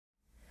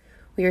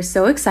We are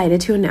so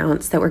excited to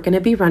announce that we're going to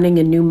be running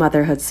a new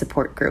motherhood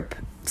support group.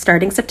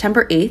 Starting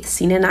September 8th,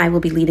 Sina and I will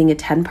be leading a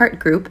 10-part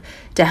group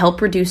to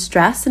help reduce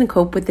stress and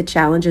cope with the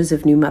challenges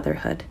of new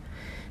motherhood.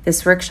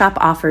 This workshop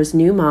offers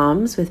new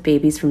moms with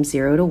babies from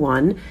 0 to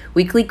 1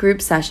 weekly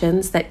group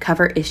sessions that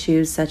cover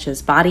issues such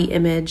as body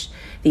image,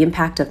 the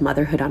impact of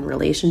motherhood on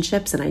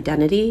relationships and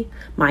identity,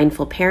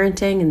 mindful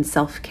parenting, and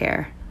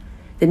self-care.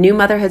 The new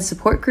motherhood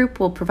support group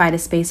will provide a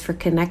space for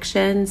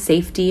connection,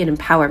 safety, and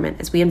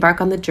empowerment as we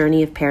embark on the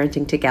journey of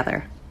parenting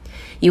together.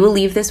 You will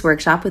leave this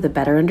workshop with a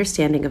better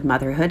understanding of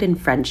motherhood and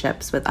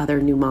friendships with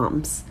other new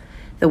moms.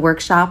 The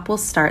workshop will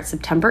start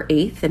September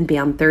 8th and be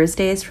on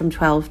Thursdays from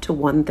 12 to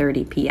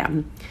 1:30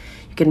 p.m.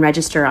 You can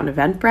register on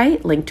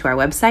Eventbrite, link to our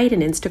website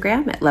and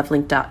Instagram at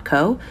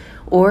lovelink.co,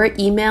 or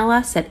email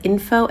us at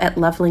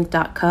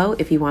info@lovelink.co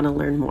if you want to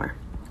learn more.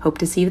 Hope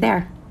to see you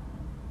there.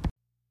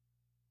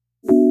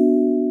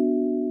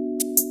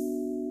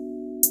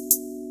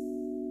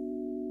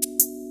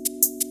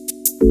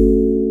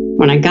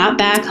 When I got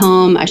back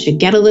home, I should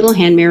get a little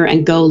hand mirror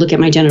and go look at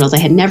my genitals. I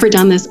had never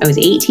done this. I was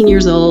 18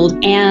 years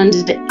old,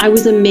 and I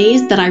was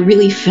amazed that I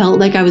really felt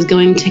like I was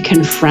going to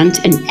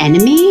confront an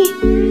enemy,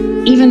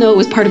 even though it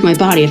was part of my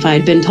body. If I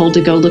had been told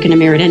to go look in a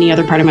mirror at any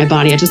other part of my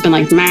body, I'd just been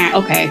like, meh,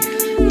 okay.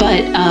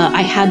 But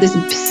I had this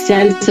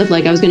sense of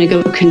like I was going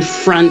to go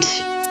confront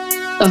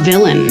a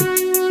villain.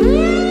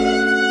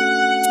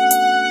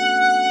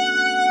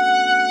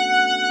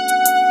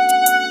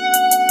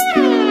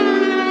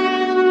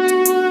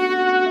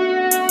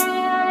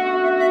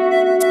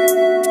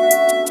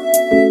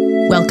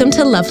 Welcome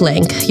to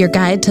LoveLink, your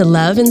guide to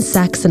love and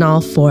sex in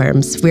all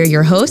forms. We're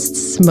your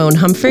hosts, Simone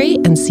Humphrey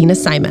and Sina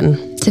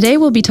Simon. Today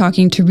we'll be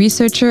talking to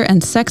researcher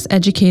and sex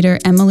educator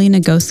Emily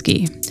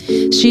Nagoski.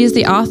 She is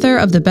the author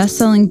of the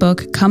best-selling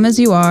book, Come As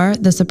You Are,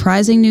 The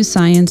Surprising New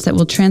Science That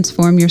Will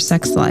Transform Your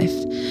Sex Life.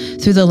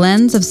 Through the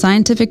lens of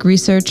scientific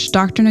research,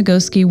 Dr.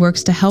 Nagoski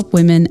works to help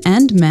women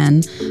and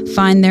men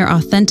find their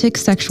authentic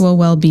sexual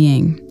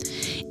well-being.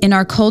 In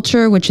our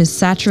culture, which is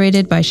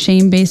saturated by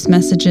shame-based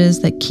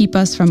messages that keep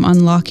us from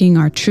unlocking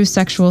our true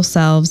sexual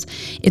selves,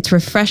 it's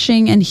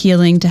refreshing and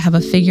healing to have a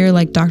figure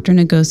like Dr.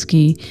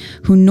 Nagoski,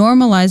 who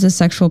normalizes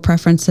sexual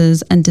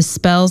preferences and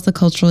dispels the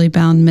culturally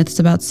bound myths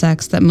about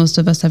sex that most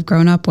of us have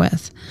grown up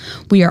with.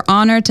 We are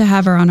honored to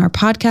have her on our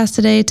podcast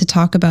today to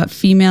talk about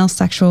female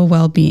sexual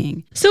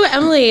well-being. So,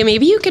 Emily,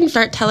 maybe you can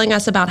start telling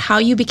us about how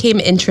you became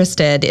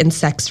interested in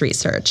sex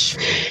research.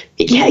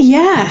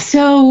 Yeah.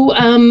 So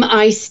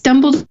I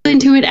stumbled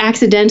into it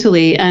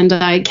accidentally, and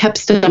I kept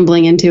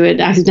stumbling into it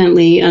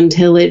accidentally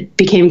until it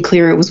became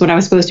clear it was what I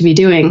was supposed to be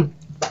doing.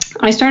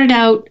 I started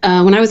out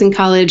when I was in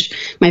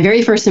college, my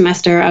very first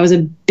semester. I was a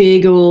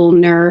big old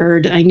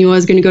nerd. I knew I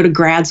was going to go to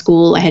grad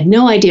school. I had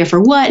no idea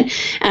for what.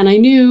 And I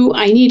knew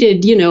I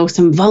needed,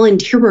 some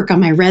volunteer work on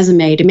my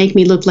resume to make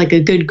me look like a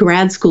good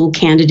grad school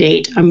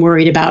candidate. I'm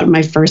worried about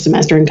my first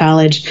semester in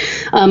college.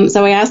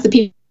 So I asked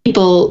the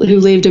people who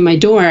lived in my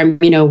dorm,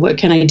 what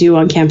can I do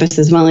on campus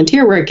as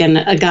volunteer work? And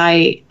a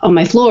guy on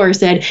my floor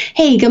said,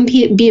 hey, come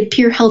be a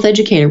peer health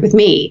educator with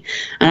me.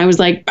 And I was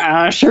like,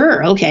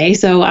 sure, okay.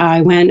 So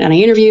I went and I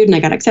interviewed and I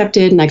got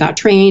accepted and I got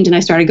trained and I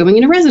started going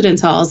into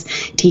residence halls,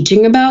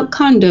 teaching about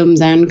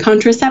condoms and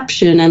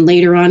contraception and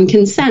later on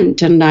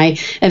consent. And I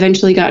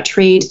eventually got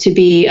trained to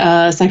be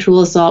a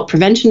sexual assault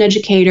prevention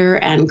educator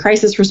and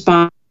crisis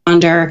responder.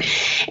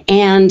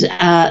 And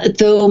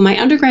though my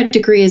undergrad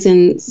degree is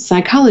in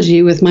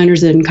psychology with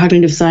minors in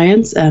cognitive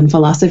science and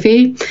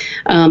philosophy,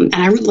 and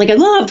I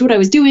loved what I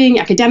was doing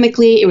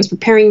academically. It was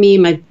preparing me.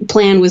 My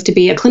plan was to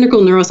be a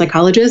clinical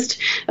neuropsychologist.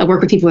 I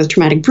work with people with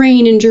traumatic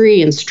brain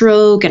injury and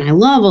stroke, and I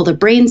love all the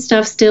brain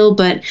stuff still.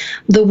 But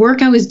the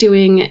work I was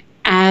doing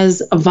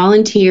as a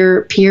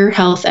volunteer peer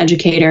health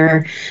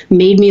educator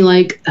made me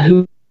like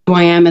who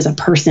I am as a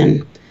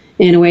person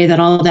in a way that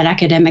all that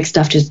academic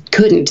stuff just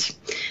couldn't.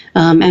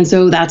 And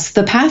so that's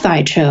the path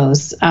I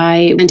chose.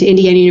 I went to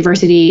Indiana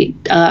University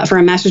for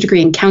a master's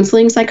degree in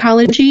counseling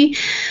psychology.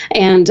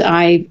 And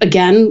I,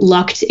 again,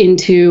 lucked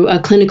into a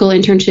clinical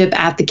internship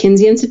at the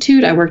Kinsey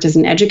Institute. I worked as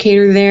an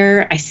educator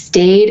there. I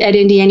stayed at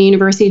Indiana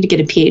University to get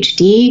a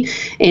PhD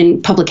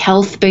in public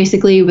health,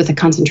 basically, with a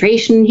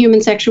concentration in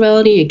human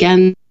sexuality.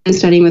 Again,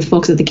 studying with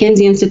folks at the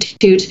Kinsey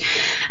Institute.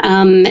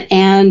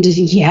 And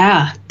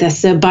yeah,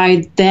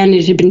 by then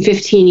it had been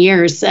 15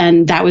 years,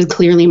 and that was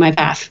clearly my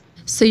path.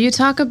 So you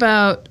talk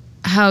about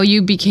how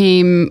you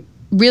became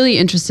really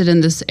interested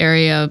in this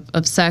area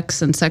of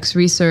sex and sex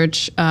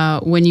research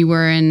when you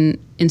were in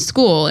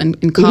school,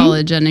 in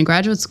college and in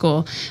graduate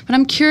school. But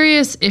I'm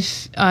curious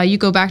if you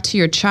go back to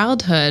your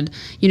childhood,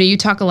 you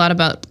talk a lot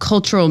about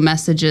cultural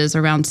messages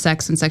around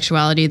sex and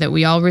sexuality that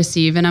we all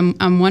receive. And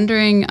I'm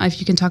wondering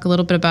if you can talk a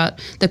little bit about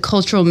the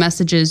cultural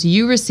messages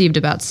you received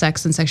about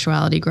sex and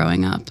sexuality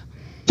growing up.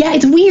 Yeah,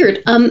 it's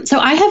weird. So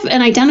I have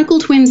an identical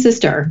twin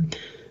sister.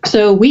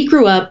 So we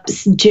grew up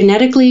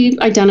genetically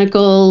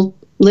identical,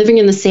 living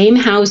in the same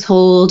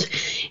household.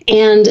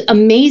 And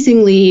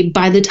amazingly,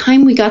 by the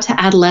time we got to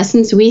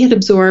adolescence, we had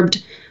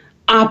absorbed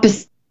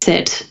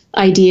opposite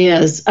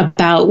ideas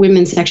about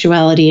women's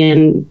sexuality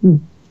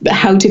and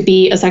how to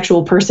be a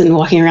sexual person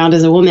walking around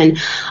as a woman,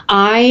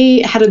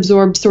 I had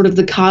absorbed sort of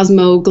the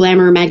Cosmo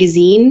Glamour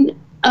magazine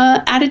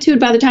attitude.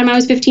 By the time I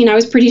was 15, I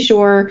was pretty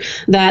sure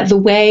that the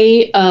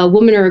way a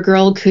woman or a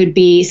girl could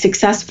be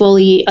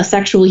successfully a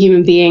sexual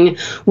human being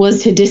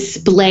was to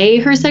display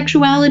her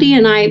sexuality.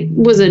 And I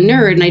was a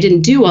nerd and I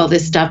didn't do all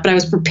this stuff, but I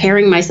was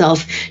preparing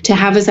myself to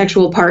have a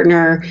sexual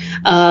partner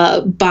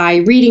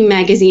by reading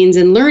magazines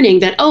and learning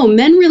that, oh,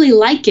 men really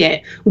like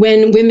it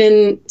when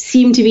women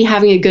seem to be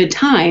having a good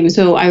time.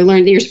 So I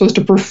learned that you're supposed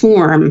to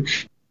perform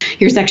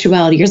your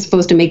sexuality. You're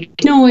supposed to make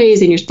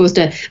noise and you're supposed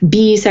to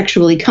be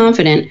sexually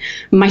confident.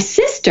 My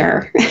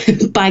sister,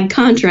 by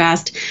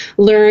contrast,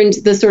 learned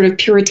the sort of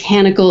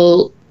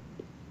puritanical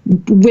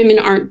women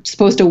aren't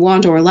supposed to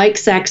want or like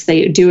sex.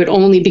 They do it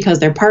only because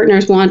their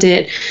partners want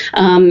it.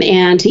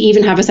 And to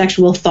even have a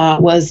sexual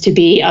thought was to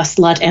be a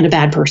slut and a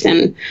bad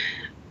person.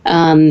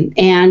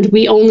 And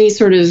we only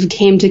sort of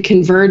came to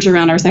converge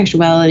around our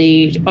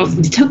sexuality.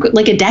 It took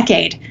like a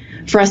decade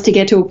for us to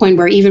get to a point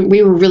where even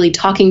we were really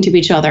talking to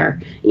each other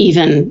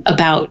even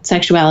about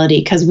sexuality,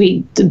 because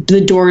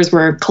the doors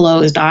were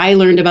closed. I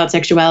learned about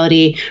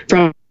sexuality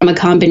from a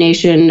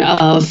combination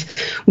of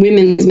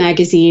women's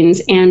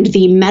magazines and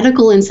the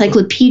medical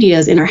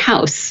encyclopedias in our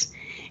house.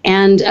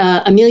 And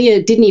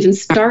Amelia didn't even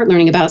start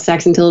learning about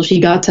sex until she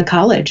got to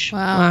college.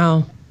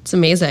 Wow. It's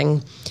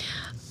amazing.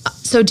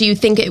 So do you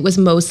think it was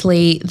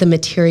mostly the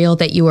material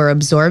that you were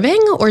absorbing,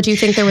 or do you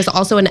think there was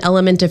also an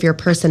element of your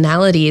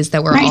personalities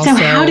that were also... So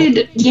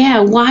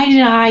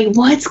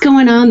what's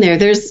going on there?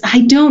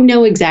 I don't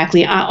know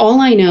exactly.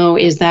 All I know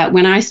is that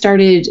when I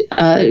started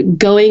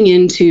going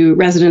into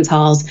residence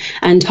halls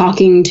and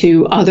talking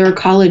to other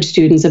college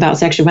students about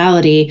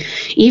sexuality,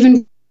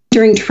 even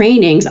during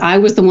trainings, I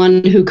was the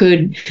one who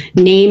could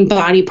name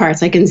body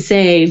parts. I can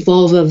say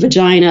vulva,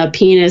 vagina,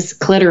 penis,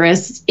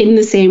 clitoris in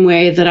the same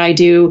way that I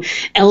do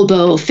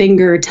elbow,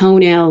 finger,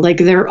 toenail. Like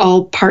they're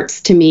all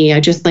parts to me. I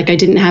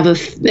didn't have a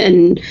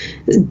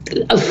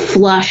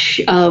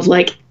flush of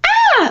like,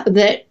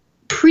 that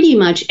pretty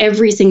much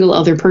every single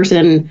other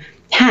person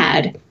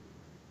had.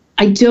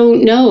 I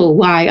don't know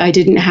why I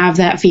didn't have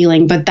that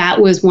feeling, but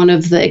that was one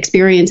of the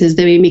experiences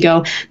that made me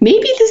go,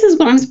 maybe this is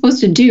what I'm supposed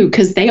to do,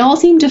 because they all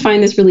seem to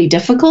find this really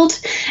difficult.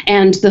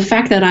 And the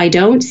fact that I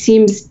don't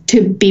seems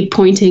to be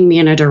pointing me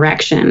in a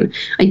direction.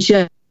 I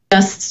just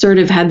sort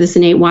of had this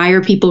innate, why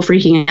are people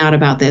freaking out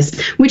about this?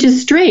 Which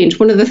is strange.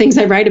 One of the things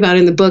I write about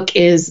in the book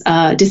is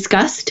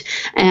disgust,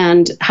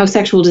 and how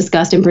sexual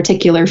disgust in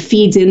particular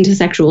feeds into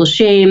sexual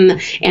shame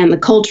and the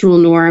cultural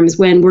norms.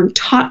 When we're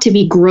taught to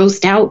be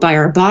grossed out by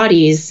our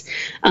bodies,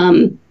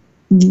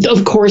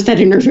 of course, that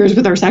interferes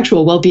with our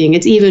sexual well-being.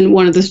 It's even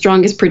one of the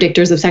strongest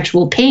predictors of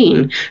sexual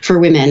pain for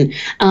women.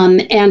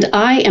 And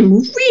I am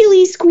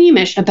really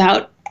squeamish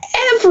about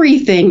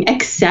everything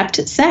except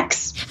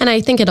sex. And I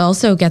think it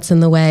also gets in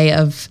the way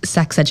of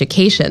sex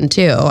education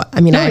too. I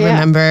mean, I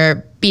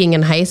remember being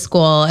in high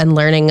school and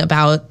learning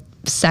about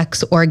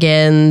sex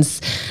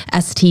organs,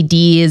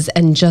 STDs,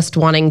 and just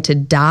wanting to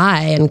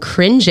die and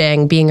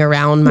cringing being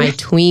around my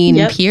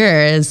tween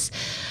peers.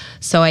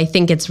 So I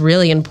think it's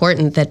really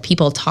important that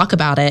people talk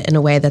about it in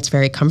a way that's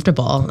very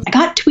comfortable. I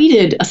got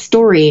tweeted a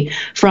story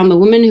from a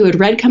woman who had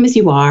read Come As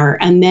You Are,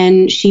 and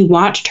then she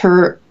watched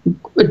her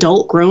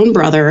adult grown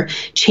brother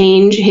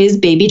change his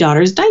baby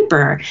daughter's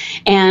diaper.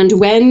 And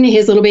when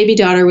his little baby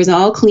daughter was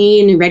all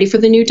clean and ready for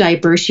the new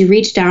diaper, she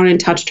reached down and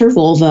touched her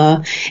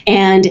vulva.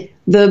 And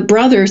the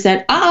brother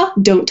said,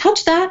 don't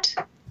touch that.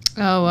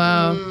 Oh,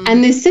 wow.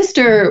 And the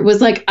sister was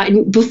like,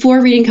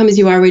 before reading Come As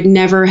You Are, would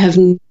never have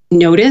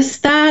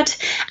noticed that.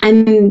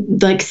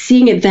 And like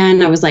seeing it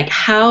then, I was like,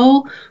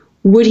 how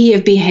would he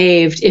have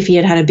behaved if he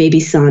had had a baby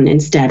son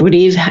instead? Would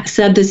he have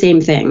said the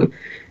same thing?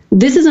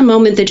 This is a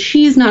moment that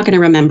she's not going to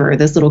remember,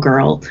 this little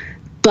girl.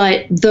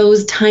 But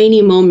those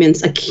tiny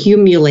moments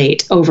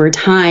accumulate over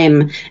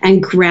time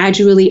and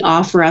gradually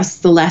offer us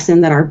the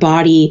lesson that our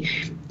body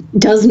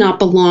does not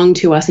belong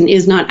to us and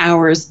is not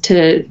ours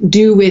to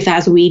do with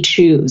as we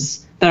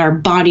choose, that our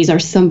bodies are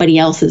somebody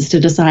else's to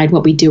decide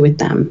what we do with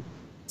them.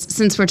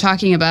 Since we're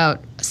talking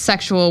about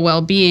sexual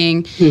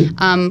well-being,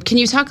 can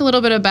you talk a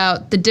little bit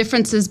about the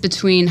differences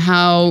between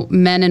how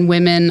men and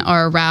women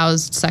are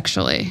aroused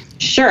sexually?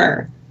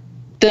 Sure.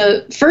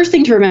 The first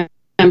thing to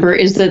remember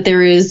is that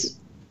there is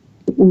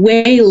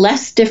way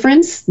less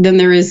difference than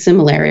there is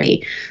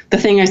similarity. The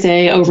thing I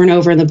say over and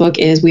over in the book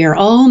is we are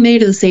all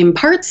made of the same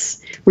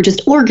parts. We're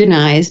just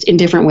organized in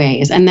different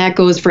ways. And that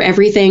goes for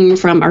everything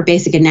from our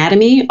basic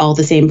anatomy, all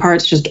the same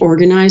parts, just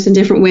organized in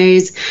different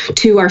ways,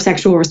 to our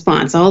sexual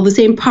response, all the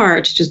same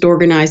parts, just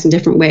organized in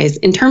different ways.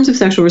 In terms of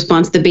sexual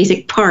response, the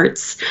basic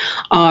parts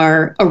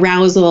are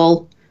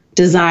arousal,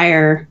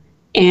 desire,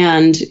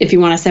 and if you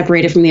want to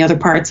separate it from the other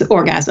parts,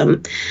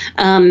 orgasm.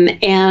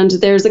 And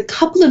there's a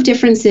couple of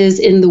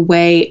differences in the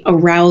way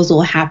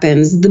arousal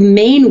happens. The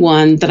main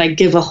one that I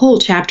give a whole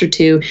chapter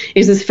to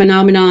is this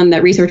phenomenon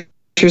that researchers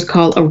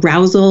call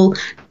arousal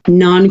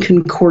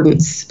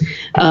non-concordance.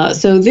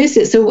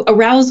 So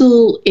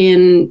arousal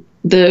in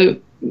the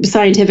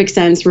scientific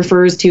sense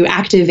refers to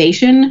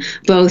activation,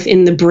 both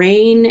in the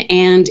brain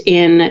and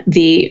in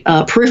the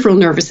peripheral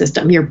nervous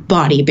system, your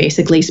body,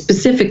 basically.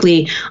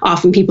 Specifically,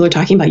 often people are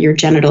talking about your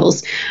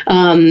genitals.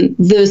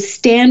 The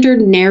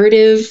standard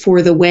narrative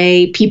for the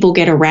way people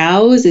get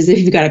aroused is if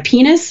you've got a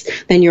penis,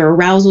 then your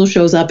arousal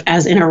shows up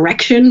as an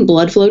erection,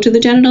 blood flow to the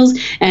genitals.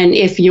 And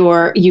if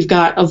you've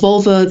got a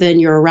vulva, then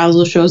your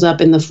arousal shows up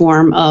in the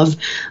form of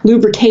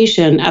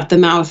lubrication at the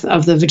mouth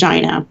of the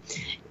vagina.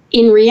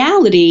 In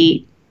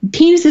reality,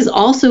 penises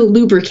also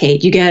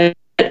lubricate. You get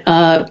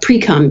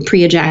pre-cum,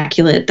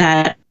 pre-ejaculate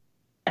that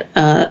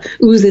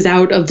oozes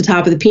out of the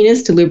top of the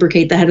penis to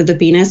lubricate the head of the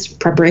penis,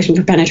 preparation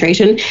for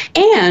penetration.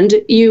 And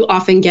you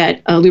often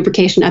get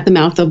lubrication at the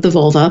mouth of the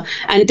vulva.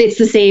 And it's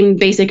the same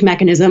basic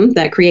mechanism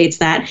that creates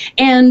that.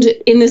 And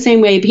in the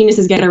same way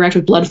penises get erect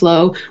with blood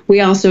flow,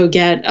 we also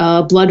get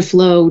blood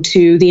flow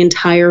to the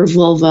entire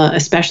vulva,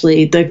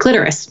 especially the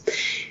clitoris.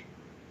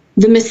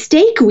 The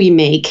mistake we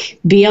make,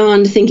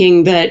 beyond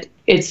thinking that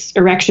it's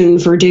erection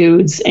for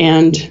dudes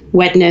and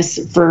wetness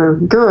for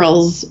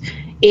girls,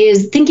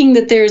 is thinking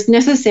that there's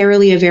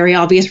necessarily a very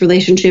obvious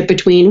relationship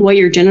between what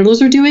your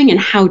genitals are doing and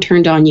how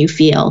turned on you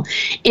feel.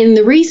 In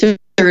the research,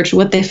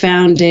 what they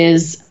found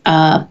is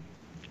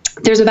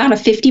there's about a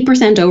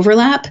 50%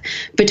 overlap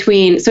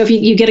between, so if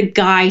you get a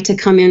guy to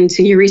come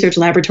into your research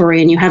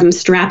laboratory and you have him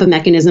strap a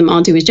mechanism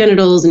onto his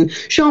genitals and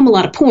show him a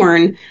lot of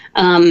porn,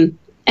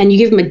 and you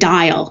give him a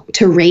dial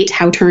to rate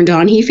how turned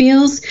on he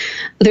feels,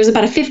 there's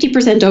about a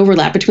 50%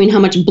 overlap between how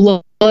much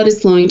blood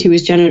is flowing to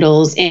his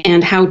genitals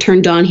and how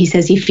turned on he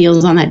says he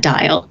feels on that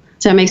dial.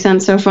 Does that make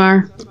sense so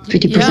far?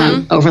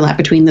 50% overlap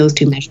between those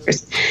two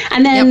measures.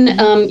 And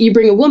then you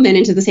bring a woman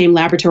into the same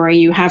laboratory.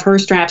 You have her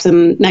strap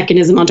some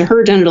mechanism onto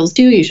her genitals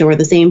too. You show her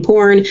the same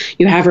porn.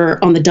 You have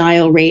her on the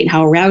dial rate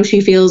how aroused she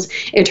feels.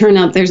 It turned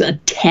out there's a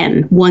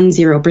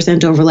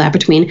 10% overlap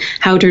between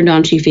how turned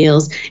on she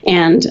feels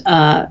and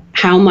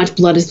how much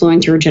blood is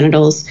flowing through her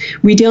genitals.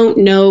 We don't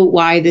know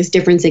why this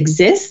difference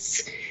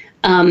exists.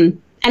 And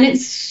it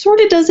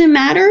sort of doesn't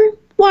matter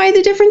why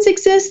the difference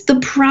exists. The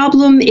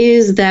problem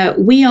is that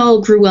we all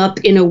grew up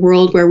in a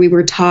world where we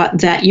were taught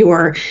that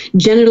your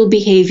genital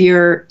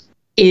behavior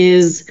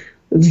is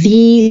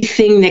the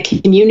thing that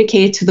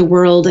communicates to the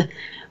world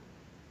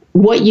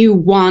what you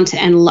want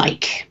and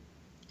like.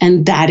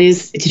 And that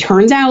is, it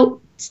turns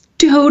out,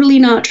 totally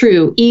not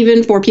true,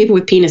 even for people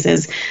with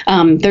penises.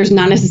 There's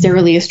not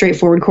necessarily a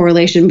straightforward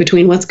correlation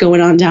between what's going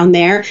on down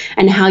there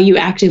and how you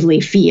actively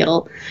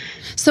feel.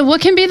 So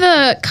what can be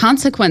the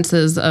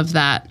consequences of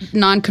that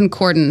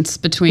non-concordance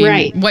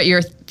between what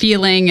you're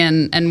feeling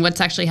and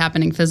what's actually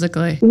happening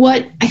physically?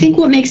 What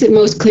makes it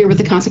most clear what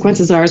the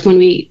consequences are is when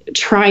we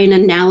try and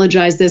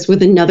analogize this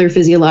with another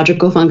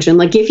physiological function.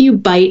 Like if you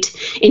bite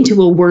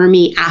into a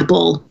wormy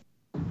apple,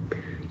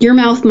 your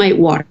mouth might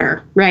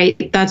water,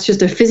 right? That's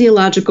just a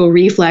physiological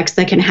reflex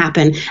that can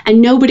happen.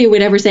 And nobody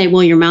would ever say,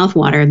 well, your mouth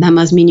watered. That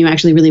must mean you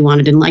actually really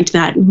wanted and liked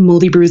that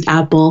moldy bruised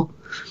apple.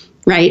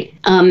 Right.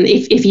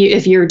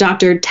 If your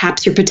doctor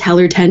taps your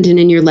patellar tendon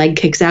and your leg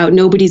kicks out,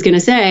 nobody's going to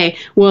say,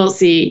 well,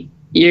 see,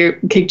 you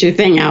kicked your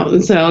thing out,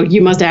 and so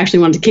you must actually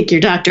want to kick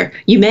your doctor.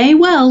 You may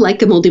well like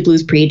the moldy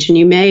blues preach, and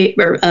you may,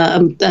 or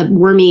a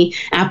wormy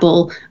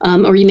apple,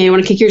 or you may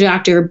want to kick your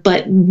doctor,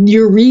 but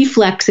your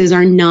reflexes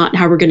are not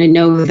how we're going to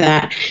know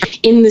that.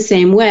 In the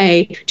same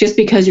way, just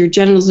because your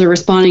genitals are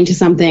responding to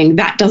something,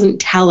 that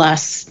doesn't tell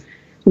us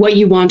what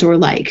you want or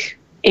like.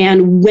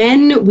 And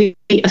when we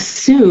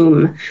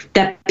assume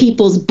that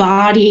people's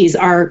bodies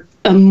are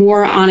a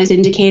more honest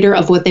indicator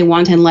of what they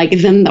want and like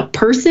than the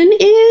person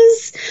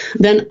is,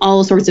 then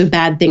all sorts of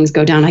bad things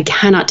go down. I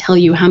cannot tell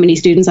you how many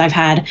students I've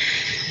had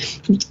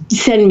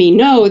send me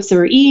notes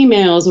or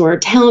emails or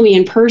tell me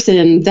in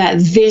person that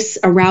this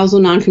arousal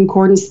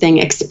non-concordance thing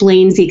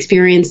explains the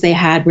experience they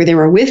had where they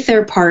were with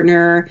their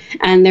partner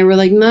and they were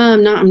like,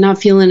 "Mom, I'm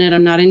not feeling it.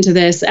 I'm not into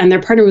this." And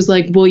their partner was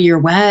like, "Well, you're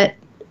wet."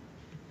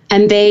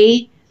 And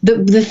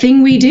the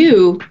thing we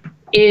do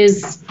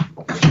is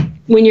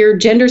when you're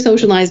gender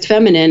socialized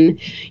feminine,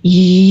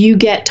 you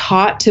get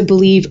taught to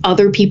believe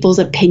other people's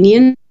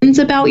opinions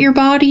about your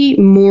body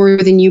more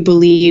than you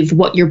believe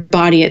what your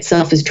body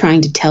itself is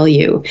trying to tell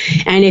you.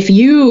 And if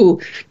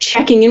you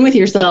checking in with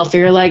yourself,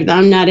 you're like,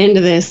 "I'm not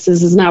into this.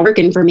 This is not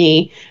working for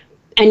me."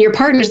 And your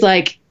partner's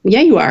like,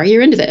 "Yeah, you are.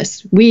 You're into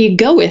this." We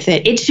go with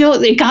it.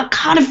 It got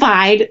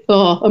codified.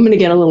 Oh, I'm going to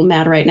get a little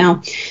mad right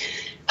now.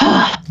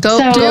 Go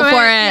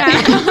for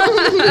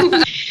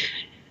it.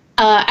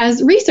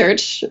 As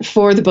research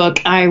for the book,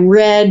 I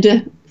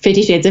read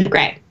 50 Shades of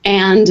Grey.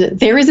 And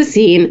there is a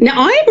scene. Now,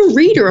 I'm a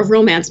reader of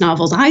romance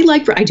novels. I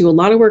do a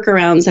lot of work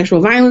around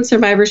sexual violence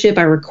survivorship.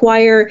 I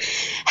require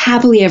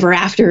happily ever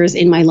afters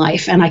in my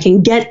life, and I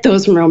can get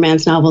those from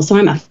romance novels. So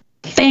I'm a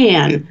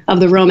fan of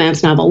the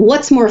romance novel.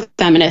 What's more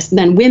feminist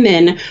than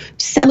women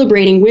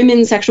celebrating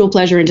women's sexual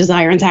pleasure and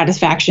desire and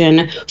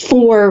satisfaction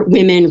for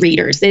women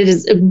readers? It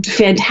is a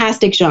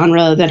fantastic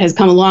genre that has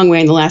come a long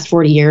way in the last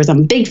 40 years. I'm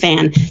a big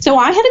fan. So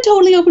I had a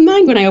totally open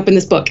mind when I opened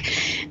this book.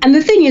 And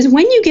the thing is,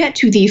 when you get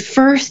to the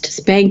first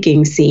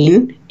spanking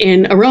scene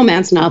in a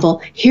romance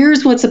novel,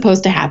 here's what's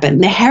supposed to happen.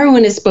 The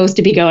heroine is supposed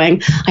to be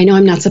going, I know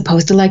I'm not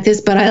supposed to like this,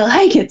 but I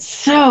like it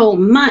so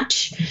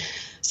much.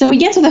 So we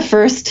get to the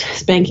first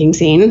spanking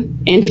scene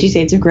in 50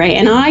 Shades of Grey,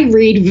 and I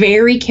read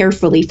very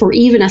carefully for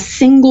even a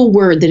single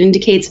word that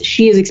indicates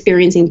she is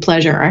experiencing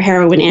pleasure. Our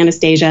heroine,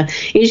 Anastasia,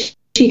 is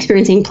she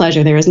experiencing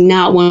pleasure? There is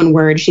not one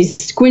word. She's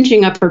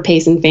squinching up her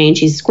pace and feign.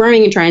 She's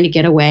squirming and trying to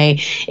get away.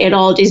 It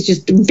all is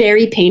just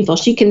very painful.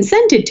 She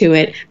consented to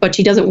it, but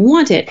she doesn't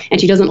want it, and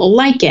she doesn't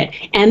like it.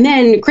 And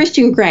then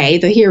Christian Grey,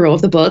 the hero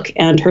of the book,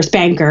 and her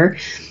spanker,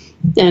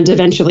 and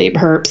eventually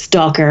her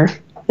stalker,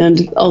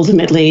 and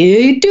ultimately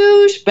a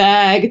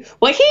douchebag.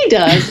 What he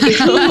does is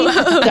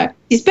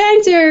he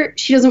spanks her.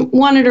 She doesn't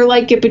want it or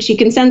like it, but she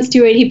consents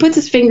to it. He puts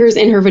his fingers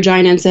in her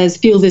vagina and says,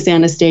 feel this,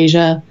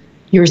 Anastasia.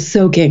 You're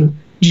soaking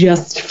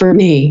just for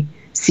me.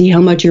 See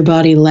how much your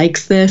body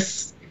likes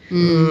this?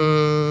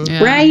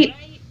 Yeah. Right?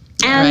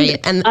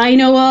 And I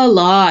know a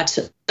lot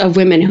of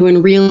women who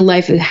in real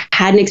life have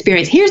had an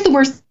experience. Here's the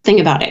worst thing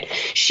about it.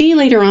 She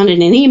later on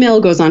in an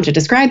email goes on to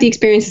describe the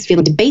experience as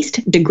feeling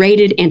debased,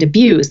 degraded, and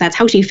abused. That's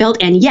how she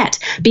felt. And yet,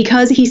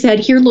 because he said,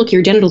 here, look,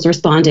 your genitals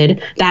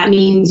responded, that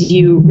means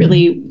you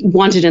really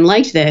wanted and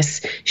liked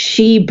this,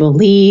 she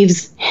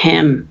believes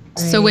him.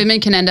 So women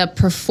can end up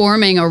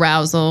performing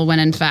arousal when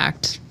in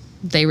fact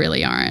they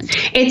really aren't.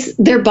 It's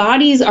their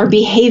bodies are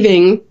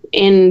behaving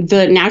in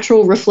the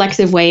natural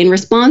reflexive way in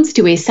response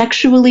to a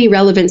sexually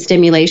relevant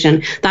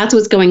stimulation. That's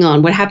what's going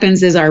on. What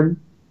happens is our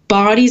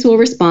bodies will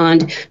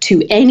respond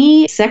to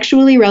any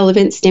sexually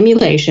relevant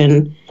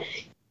stimulation,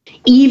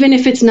 even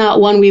if it's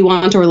not one we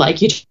want or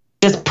like. You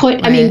just put,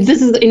 right. I mean,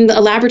 this is in the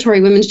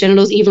laboratory, women's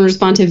genitals even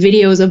respond to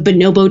videos of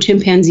bonobo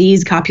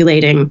chimpanzees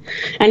copulating.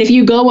 And if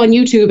you go on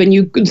YouTube and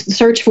you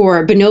search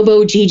for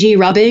bonobo GG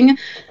rubbing,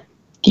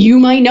 you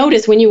might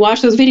notice when you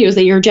watch those videos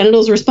that your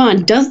genitals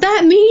respond. Does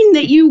that mean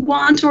that you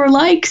want or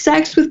like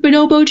sex with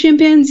bonobo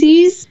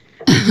chimpanzees?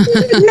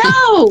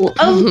 No,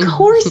 of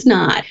course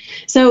not.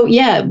 So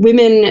yeah,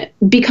 women,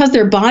 because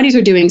their bodies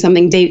are doing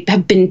something, they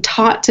have been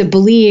taught to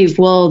believe,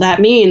 well, that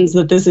means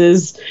that this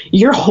is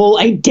your whole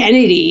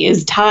identity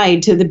is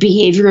tied to the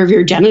behavior of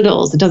your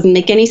genitals. It doesn't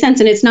make any sense.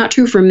 And it's not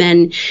true for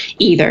men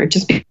either.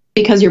 Just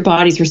because your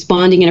body's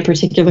responding in a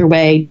particular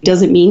way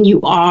doesn't mean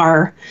you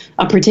are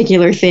a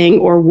particular thing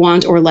or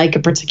want or like a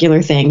particular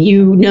thing.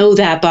 You know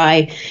that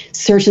by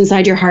search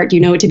inside your heart. You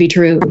know it to be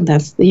true.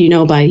 That's,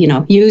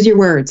 use your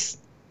words.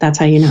 That's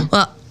how you know.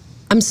 Well,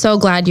 I'm so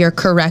glad you're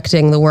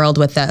correcting the world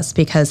with this,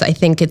 because I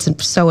think it's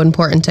so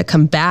important to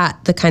combat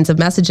the kinds of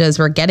messages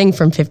we're getting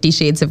from 50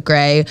 Shades of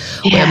Grey,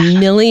 where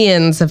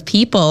millions of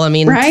people,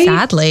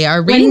 sadly,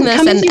 are reading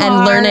this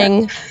and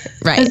learning.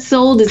 Right. Has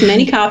sold as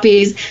many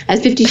copies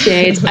as 50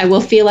 Shades. I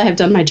will feel I have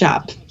done my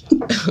job.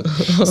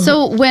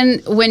 So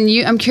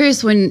I'm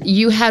curious, when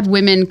you had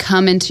women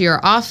come into your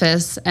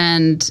office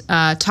and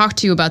talk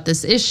to you about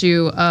this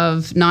issue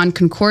of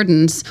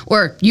non-concordance,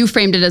 or you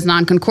framed it as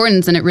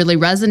non-concordance and it really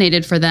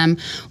resonated for them,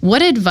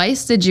 what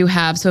advice did you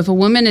have? So if a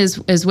woman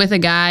is with a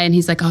guy and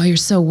he's like, oh, you're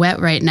so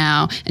wet right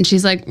now, and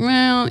she's like,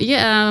 well,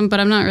 yeah, but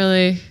I'm not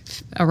really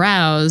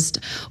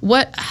aroused.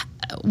 What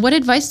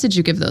advice did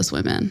you give those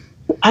women?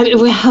 So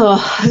let's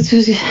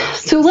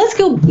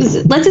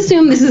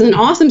assume this is an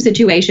awesome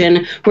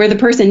situation where the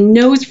person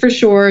knows for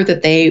sure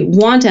that they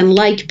want and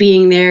like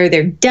being there.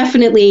 They're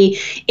definitely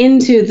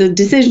into the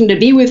decision to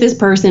be with this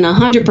person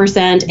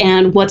 100%.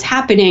 And what's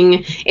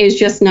happening is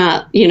just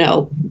not,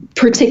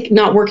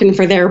 not working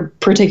for their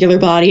particular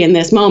body in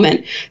this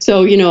moment.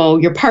 So,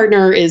 your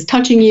partner is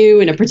touching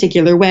you in a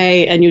particular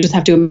way, and you just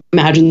have to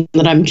imagine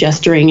that I'm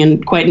gesturing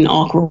in quite an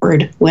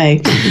awkward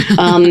way.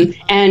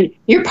 And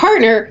your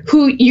partner,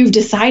 who you've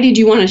decided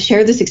you want to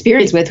share this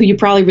experience with, who you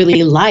probably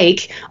really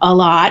like a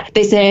lot,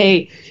 they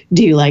say,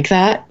 do you like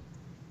that?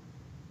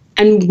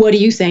 And what do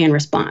you say in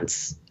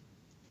response?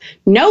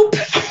 Nope.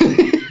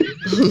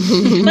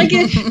 Like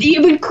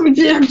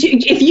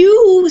if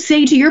you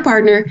say to your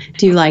partner,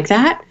 do you like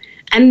that?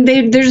 And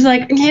they're just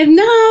like, no,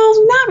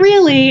 not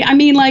really. I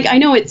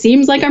know it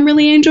seems like I'm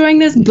really enjoying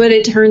this, but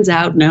it turns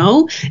out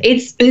no.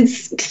 It's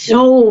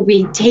so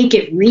we take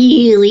it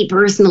really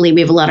personally.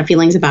 We have a lot of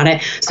feelings about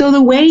it. So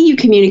the way you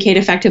communicate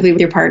effectively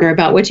with your partner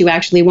about what you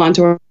actually want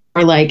or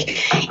like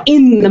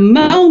in the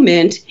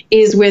moment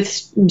is with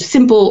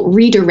simple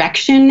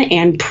redirection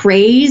and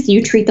praise.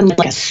 You treat them like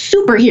a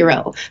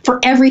superhero for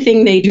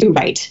everything they do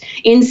right,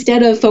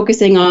 instead of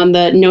focusing on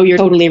the no, you're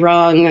totally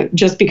wrong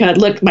just because,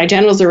 look, my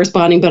genitals are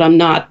responding, but I'm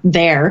not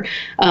there.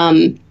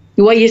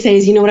 What you say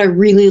is, what I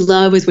really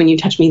love is when you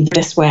touch me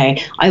this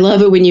way. I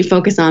love it when you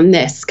focus on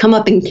this. Come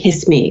up and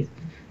kiss me.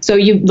 So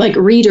you like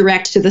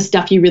redirect to the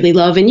stuff you really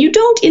love, and you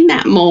don't in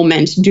that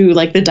moment do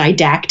like the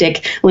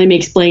didactic, let me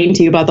explain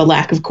to you about the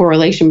lack of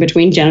correlation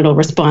between genital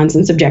response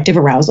and subjective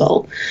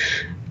arousal.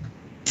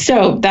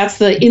 So that's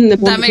the in the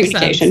moment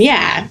communication. Sense.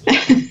 Yeah.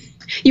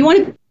 You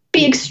want to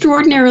be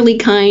extraordinarily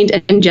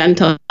kind and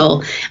gentle.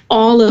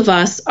 All of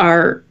us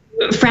are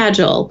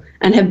fragile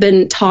and have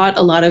been taught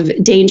a lot of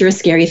dangerous,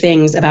 scary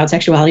things about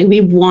sexuality.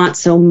 We want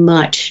so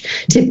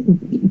much to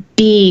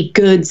be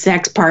good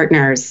sex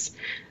partners.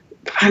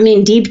 I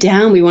mean, deep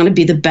down, we want to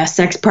be the best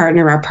sex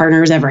partner our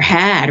partner's ever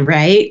had,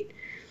 right?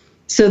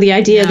 So the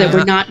idea that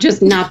we're not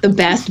just not the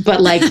best,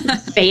 but like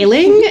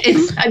failing,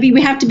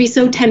 we have to be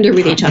so tender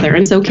with each other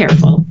and so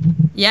careful.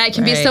 Yeah, it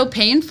can be so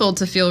painful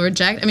to feel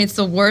rejected. I mean, it's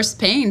the worst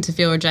pain to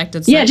feel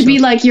rejected. Yeah, to be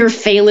like, you're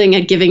failing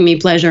at giving me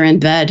pleasure in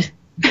bed.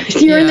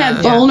 You're in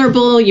that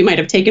vulnerable, you might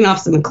have taken off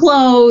some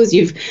clothes,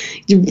 you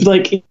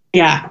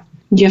have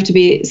to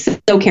be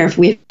so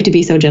careful. We have to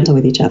be so gentle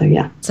with each other.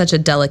 Yeah. Such a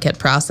delicate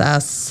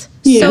process.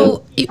 Yeah.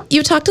 So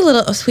we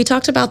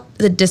talked about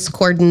the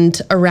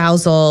discordant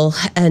arousal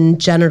and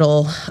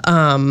genital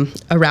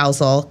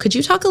arousal. Could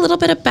you talk a little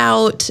bit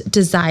about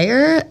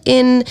desire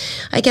in,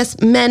 I guess,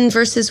 men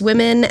versus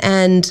women,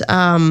 and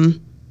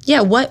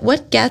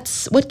what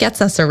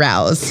gets us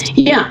aroused?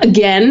 Yeah,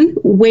 again,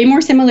 way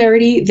more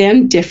similarity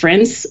than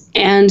difference.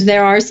 And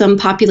there are some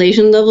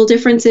population level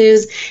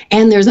differences,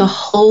 and there's a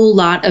whole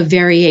lot of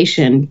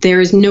variation.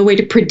 There's no way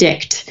to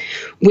predict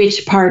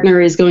which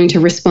partner is going to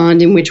respond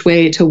in which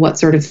way to what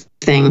sort of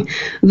thing.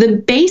 The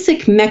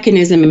basic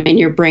mechanism in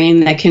your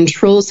brain that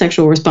controls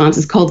sexual response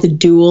is called the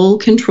dual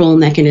control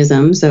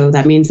mechanism. So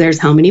that means there's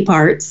how many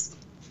parts?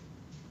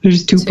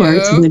 There's two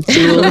parts in the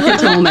dual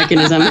control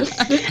mechanism.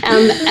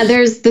 And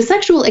there's the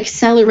sexual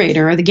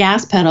accelerator, or the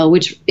gas pedal,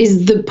 which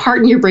is the part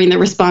in your brain that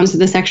responds to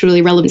the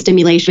sexually relevant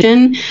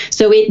stimulation.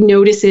 So it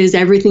notices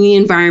everything in the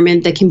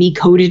environment that can be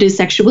coded as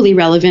sexually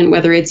relevant,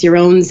 whether it's your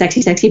own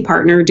sexy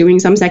partner doing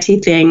some sexy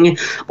thing,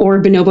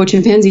 or bonobo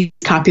chimpanzee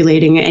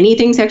copulating.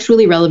 Anything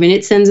sexually relevant,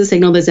 it sends a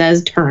signal that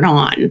says, turn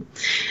on.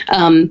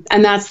 And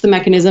that's the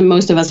mechanism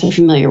most of us are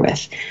familiar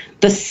with.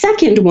 The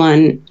second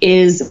one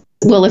is,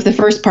 well, if the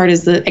first part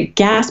is the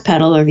gas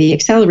pedal or the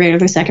accelerator,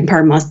 the second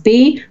part must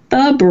be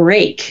the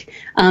brake.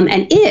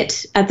 And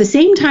it, at the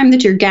same time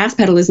that your gas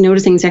pedal is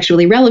noticing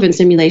sexually relevant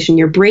stimulation,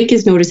 your brake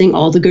is noticing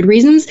all the good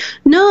reasons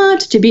not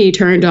to be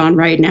turned on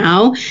right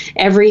now.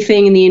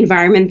 Everything in the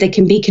environment that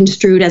can be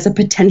construed as a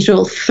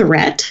potential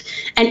threat.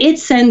 And it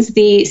sends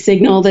the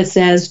signal that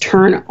says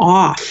turn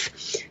off.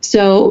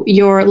 So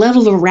your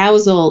level of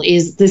arousal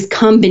is this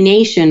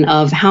combination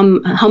of how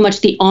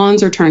much the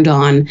ons are turned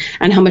on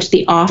and how much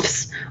the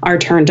offs are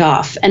turned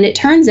off. And it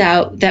turns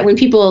out that when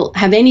people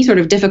have any sort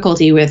of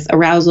difficulty with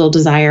arousal,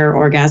 desire,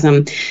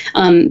 orgasm,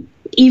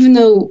 even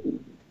though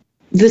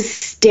the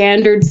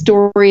standard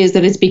story is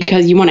that it's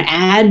because you want to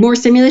add more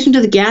stimulation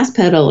to the gas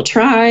pedal,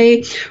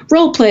 try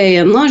role play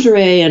and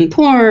lingerie and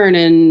porn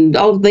and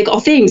all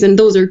things, and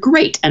those are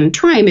great, and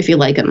try them if you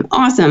like them.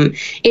 Awesome.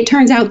 It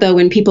turns out, though,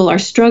 when people are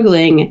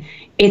struggling,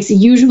 it's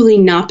usually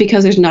not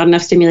because there's not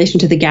enough stimulation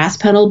to the gas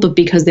pedal, but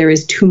because there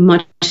is too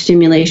much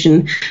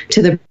stimulation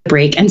to the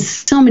brake, and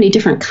so many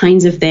different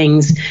kinds of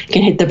things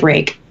can hit the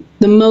brake.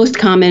 The most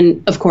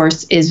common, of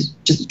course, is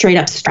just straight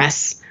up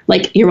stress.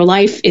 Like your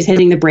life is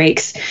hitting the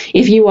brakes.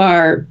 If you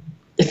are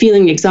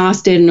feeling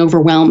exhausted and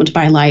overwhelmed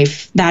by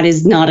life, that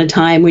is not a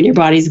time when your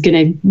body's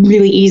going to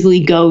really easily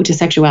go to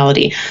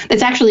sexuality.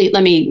 That's actually,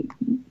 let me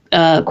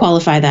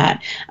qualify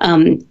that.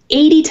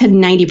 80 to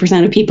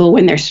 90% of people,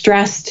 when they're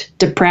stressed,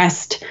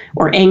 depressed,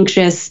 or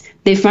anxious,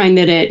 they find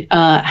that it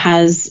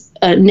has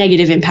a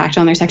negative impact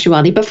on their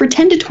sexuality. But for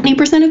 10 to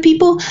 20% of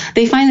people,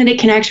 they find that it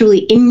can actually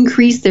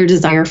increase their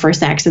desire for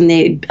sex, and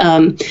they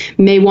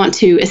may want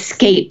to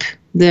escape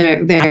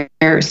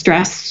their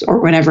stress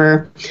or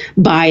whatever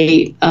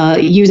by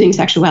using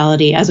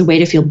sexuality as a way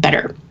to feel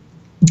better.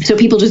 So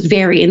people just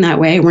vary in that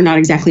way. We're not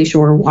exactly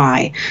sure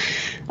why.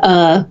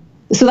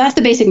 So that's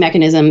the basic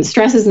mechanism.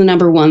 Stress is the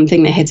number one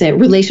thing that hits it.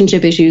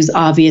 Relationship issues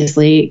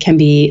obviously can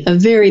be a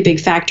very big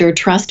factor,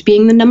 trust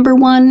being the number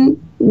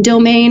one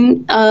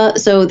domain.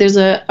 So there's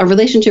a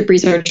relationship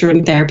researcher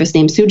and therapist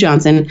named Sue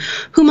Johnson,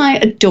 whom I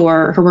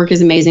adore. Her work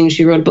is amazing.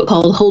 She wrote a book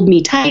called Hold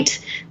Me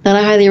Tight that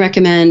I highly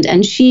recommend.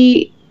 And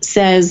she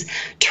says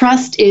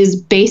trust is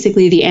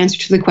basically the answer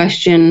to the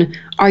question,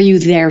 are you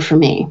there for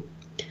me?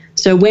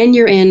 So when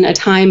you're in a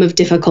time of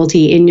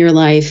difficulty in your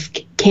life,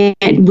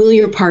 will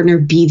your partner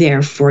be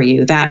there for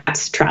you?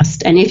 That's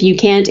trust. And if you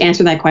can't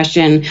answer that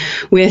question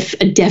with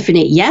a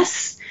definite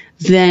yes,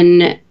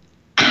 then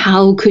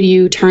how could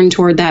you turn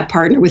toward that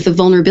partner with the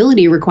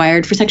vulnerability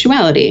required for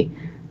sexuality?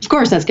 Of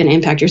course, that's going to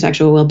impact your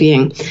sexual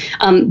well-being.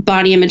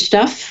 Body image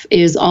stuff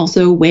is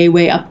also way,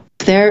 way up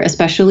there,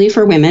 especially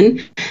for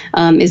women,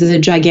 is a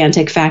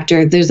gigantic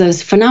factor. There's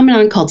this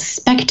phenomenon called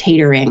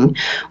spectatoring,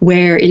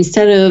 where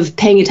instead of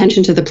paying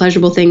attention to the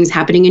pleasurable things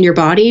happening in your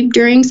body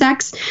during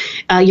sex,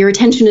 your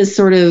attention is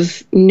sort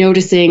of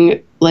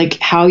noticing like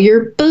how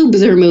your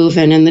boobs are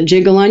moving and the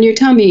jiggle on your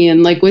tummy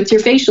and like what's your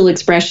facial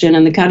expression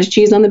and the cottage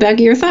cheese on the back of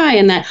your thigh,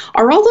 and that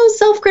are all those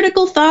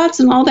self-critical thoughts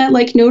and all that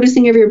like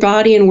noticing of your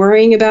body and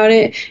worrying about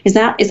it, is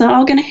that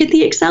all going to hit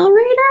the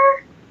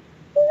accelerator?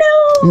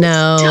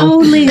 No.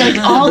 Totally. Like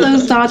all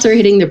those thoughts are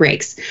hitting the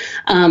brakes.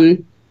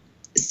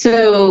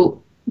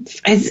 So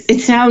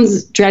it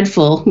sounds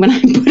dreadful when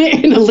I put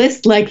it in a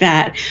list like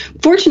that.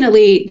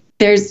 Fortunately,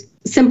 there's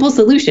simple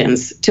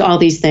solutions to all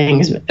these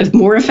things.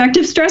 More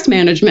effective stress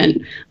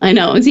management. I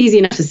know it's easy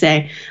enough to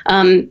say.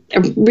 A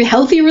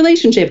healthy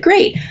relationship.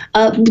 Great.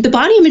 The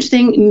body image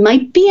thing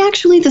might be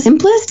actually the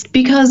simplest,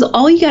 because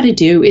all you got to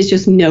do is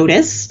just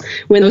notice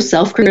when those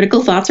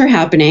self-critical thoughts are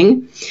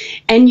happening,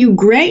 and you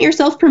grant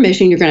yourself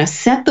permission. You're going to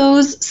set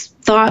those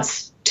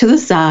thoughts to the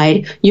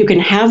side. You can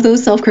have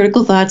those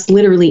self-critical thoughts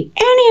literally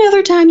any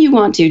other time you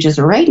want to. Just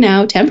right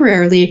now,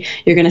 temporarily,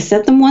 you're going to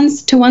set them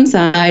to one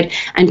side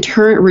and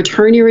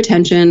return your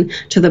attention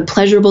to the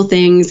pleasurable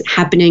things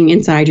happening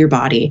inside your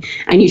body.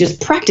 And you just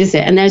practice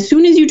it. And as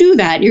soon as you do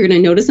that, you're going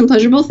to notice some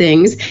pleasurable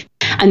things.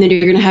 And then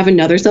you're going to have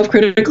another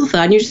self-critical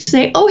thought, and you just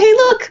say, oh, hey,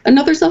 look,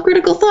 another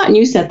self-critical thought. And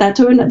you set that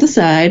to the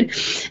side.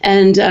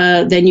 And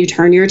then you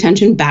turn your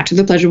attention back to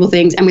the pleasurable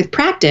things. And with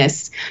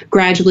practice,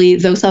 gradually,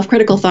 those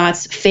self-critical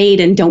thoughts fade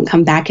and don't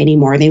come back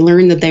anymore. They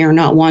learn that they are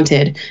not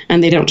wanted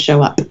and they don't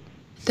show up.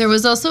 There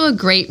was also a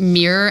great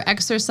mirror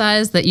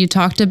exercise that you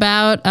talked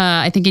about,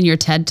 I think in your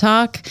TED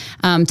Talk,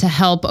 to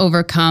help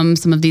overcome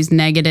some of these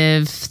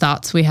negative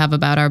thoughts we have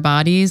about our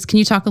bodies. Can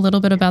you talk a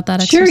little bit about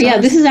that exercise? Sure, yeah.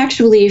 This is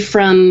actually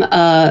from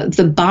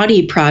the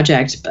Body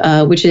Project,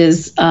 which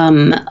is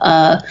an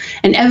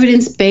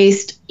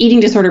evidence-based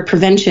eating disorder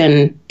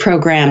prevention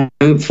program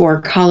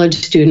for college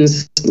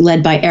students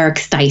led by Eric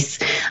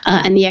Stice.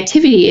 And the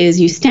activity is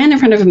you stand in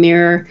front of a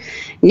mirror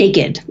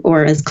naked,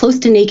 or as close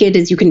to naked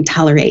as you can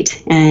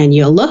tolerate. And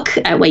you look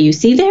at what you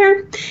see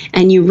there,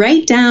 and you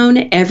write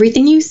down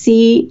everything you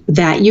see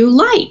that you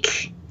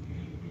like.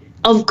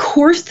 Of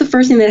course, the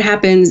first thing that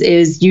happens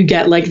is you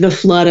get like the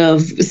flood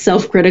of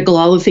self-critical,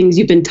 all the things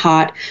you've been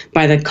taught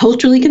by the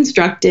culturally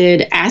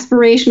constructed,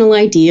 aspirational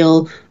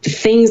ideal, the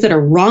things that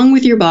are wrong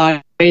with your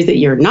body, that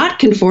you're not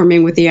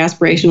conforming with the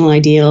aspirational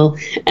ideal,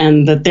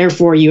 and that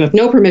therefore you have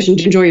no permission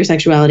to enjoy your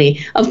sexuality.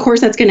 Of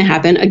course, that's going to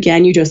happen.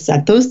 Again, you just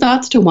set those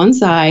thoughts to one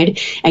side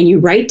and you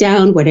write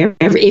down whatever,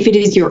 if it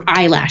is your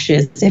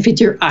eyelashes, if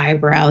it's your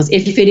eyebrows,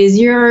 if it is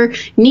your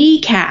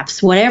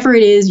kneecaps, whatever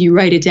it is, you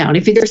write it down.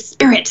 If it's your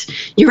spirit,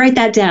 you write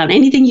that down.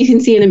 Anything you can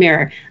see in a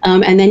mirror.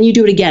 And then you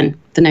do it again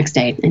the next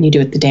day, and you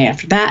do it the day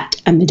after that,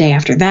 and the day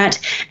after that.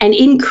 And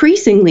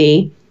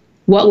increasingly,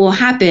 what will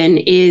happen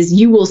is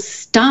you will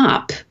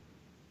stop.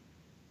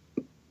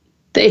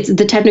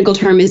 The technical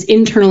term is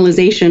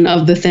internalization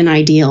of the thin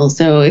ideal.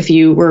 So if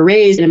you were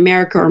raised in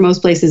America or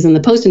most places in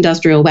the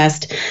post-industrial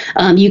West,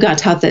 you got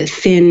taught that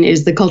thin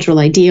is the cultural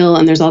ideal,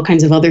 and there's all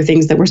kinds of other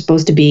things that we're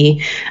supposed to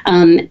be.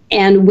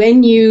 And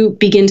when you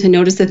begin to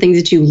notice the things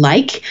that you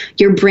like,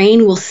 your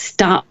brain will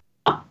stop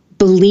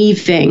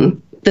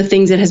believing the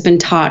things that has been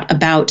taught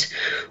about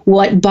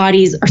what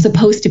bodies are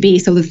supposed to be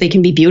so that they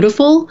can be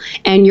beautiful.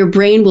 And your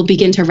brain will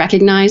begin to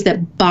recognize that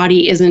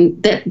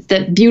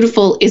that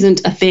beautiful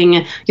isn't a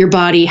thing your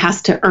body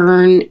has to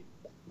earn.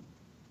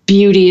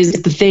 Beauty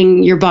is the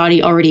thing your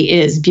body already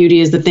is.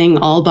 Beauty is the thing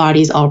all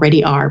bodies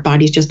already are.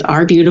 Bodies just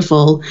are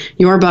beautiful.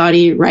 Your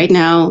body right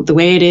now, the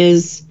way it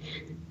is,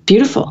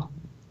 beautiful.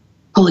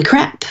 Holy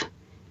crap.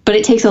 But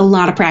it takes a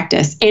lot of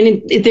practice.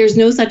 And there's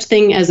no such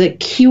thing as a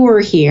cure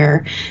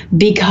here,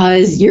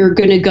 because you're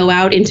going to go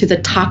out into the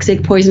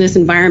toxic, poisonous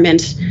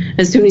environment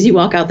as soon as you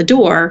walk out the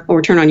door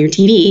or turn on your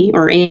TV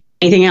or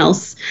anything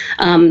else,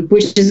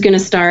 which is going to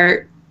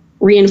start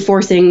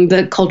reinforcing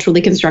the culturally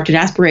constructed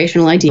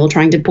aspirational ideal,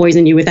 trying to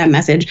poison you with that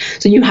message.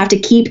 So you have to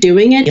keep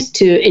doing it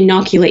to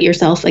inoculate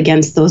yourself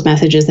against those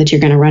messages that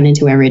you're going to run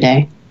into every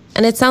day.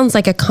 And it sounds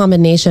like a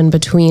combination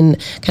between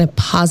kind of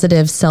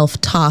positive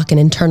self-talk and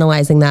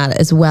internalizing that,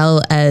 as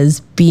well as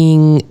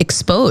being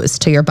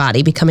exposed to your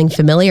body, becoming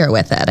familiar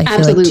with it. I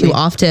feel like too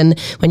often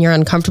when you're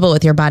uncomfortable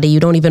with your body, you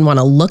don't even want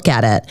to look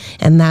at it.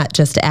 And that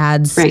just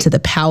adds to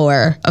the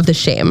power of the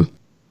shame.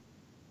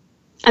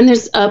 And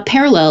there's a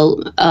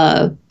parallel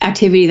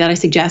activity that I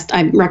suggest.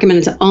 I recommend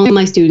it to all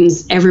my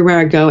students everywhere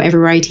I go,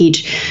 everywhere I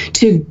teach,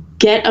 to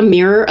get a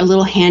mirror, a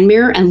little hand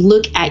mirror, and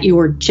look at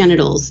your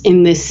genitals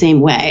in this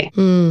same way.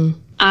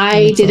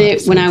 I did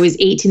it when I was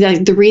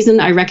 18. The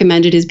reason I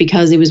recommend it is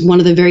because it was one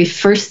of the very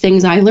first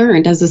things I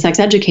learned as a sex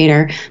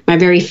educator. My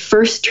very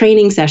first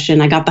training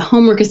session, I got the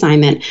homework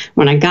assignment.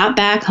 When I got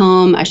back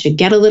home, I should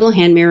get a little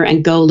hand mirror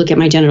and go look at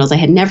my genitals. I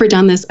had never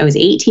done this. I was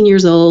 18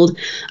 years old.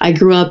 I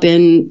grew up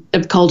in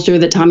a culture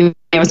that taught me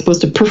I was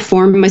supposed to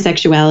perform my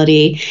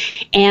sexuality.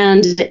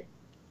 And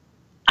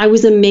I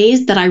was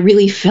amazed that I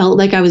really felt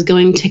like I was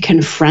going to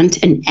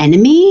confront an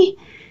enemy,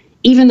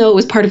 even though it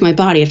was part of my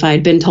body. If I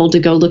had been told to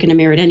go look in a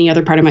mirror at any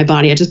other part of my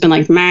body, I'd just been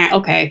like, meh,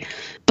 okay.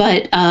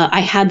 But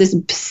I had this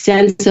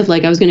sense of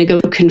like I was going to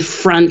go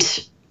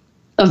confront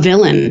a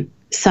villain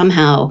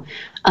somehow.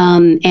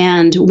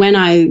 And when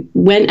I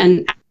went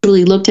and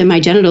looked at my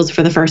genitals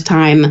for the first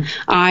time,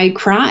 I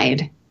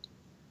cried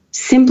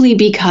simply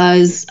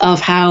because of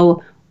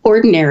how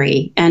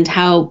ordinary and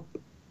how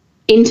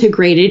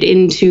integrated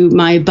into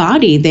my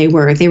body they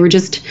were. They were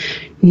just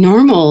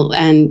normal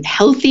and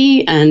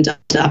healthy and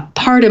a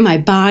part of my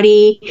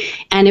body.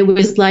 And it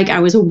was like I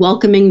was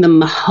welcoming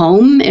them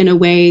home in a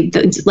way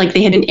that's like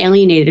they had been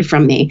alienated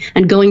from me.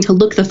 And going to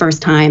look the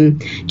first time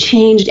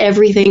changed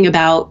everything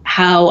about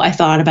how I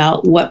thought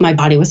about what my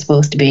body was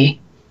supposed to be.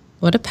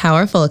 What a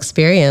powerful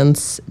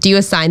experience. Do you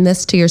assign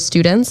this to your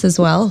students as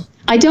well?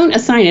 I don't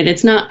assign it.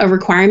 It's not a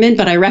requirement,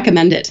 but I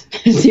recommend it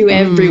to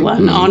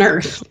everyone on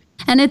Earth.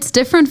 And it's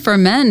different for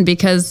men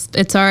because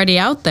it's already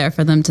out there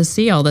for them to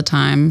see all the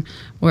time.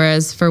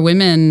 Whereas for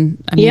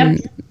women, I mean,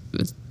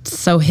 it's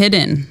so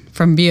hidden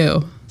from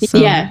view. So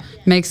it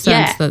makes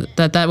sense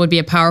that would be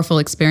a powerful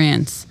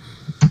experience.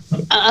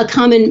 A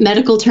common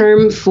medical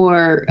term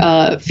for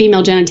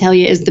female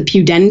genitalia is the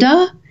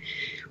pudenda,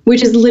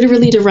 which is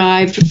literally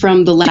derived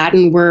from the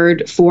Latin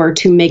word for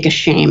to make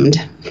ashamed.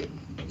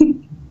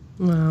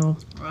 Wow.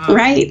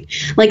 Right?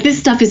 Like this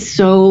stuff is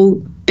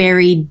so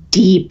buried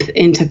deep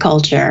into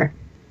culture.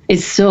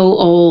 It's so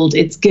old.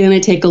 It's going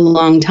to take a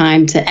long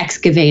time to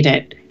excavate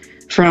it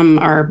from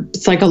our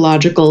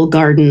psychological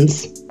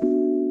gardens.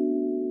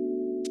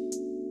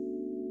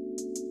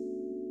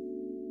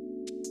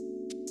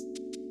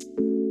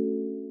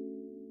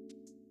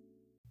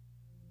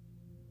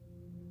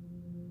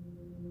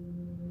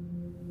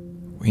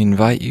 We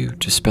invite you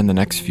to spend the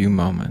next few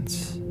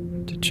moments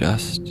to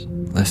just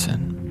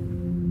listen.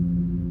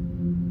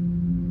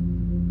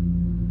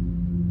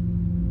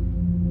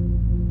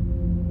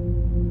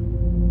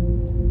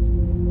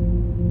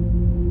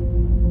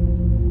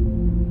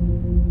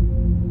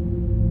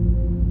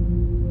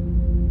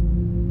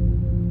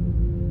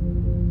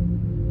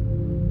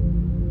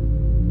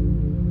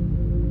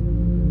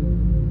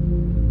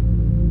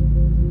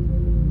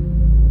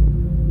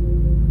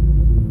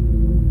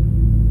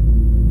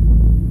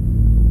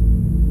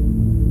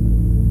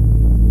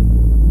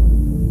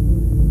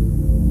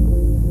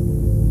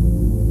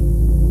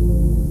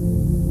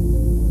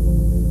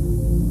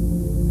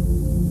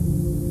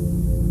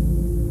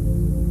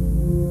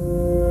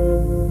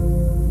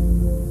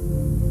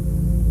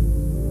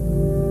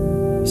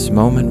 This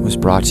moment was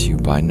brought to you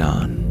by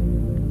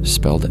Non,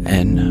 spelled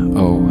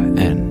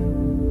N-O-N,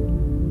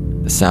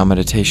 the sound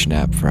meditation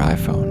app for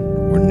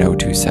iPhone, where no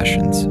two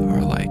sessions are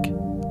alike.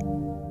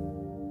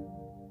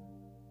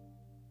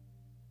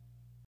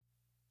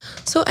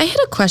 So I had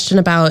a question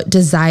about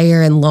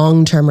desire and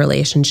long-term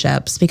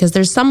relationships, because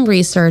there's some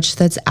research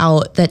that's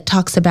out that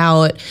talks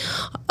about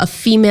a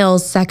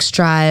female's sex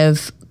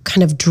drive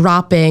kind of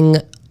dropping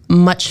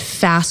much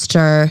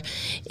faster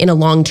in a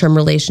long-term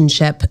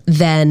relationship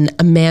than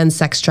a man's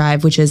sex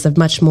drive, which is a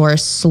much more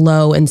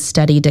slow and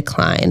steady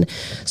decline.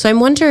 So I'm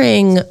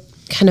wondering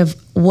kind of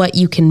what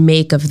you can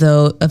make of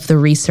the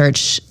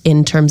research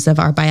in terms of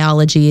our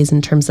biologies,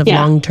 in terms of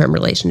long-term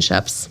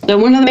relationships. So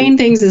one of the main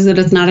things is that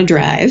it's not a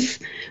drive,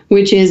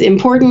 which is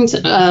important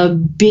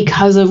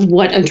because of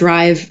what a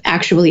drive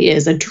actually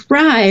is. A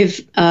drive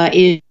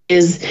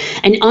is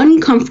an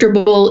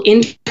uncomfortable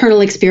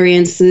internal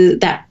experience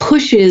that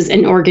pushes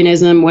an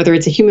organism, whether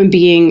it's a human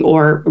being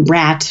or a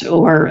rat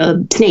or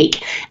a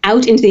snake,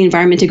 out into the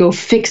environment to go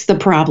fix the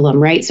problem,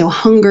 right? So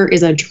hunger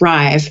is a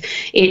drive.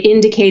 It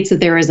indicates that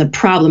there is a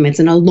problem. It's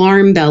an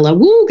alarm bell, a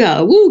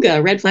wooga,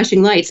 wooga, red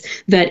flashing lights,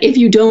 that if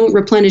you don't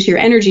replenish your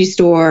energy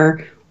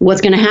store,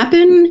 what's going to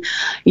happen?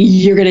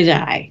 You're going to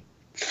die.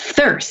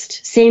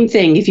 Thirst, same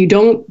thing. If you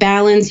don't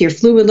balance your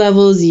fluid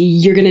levels,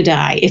 you're going to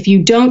die. If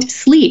you don't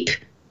sleep,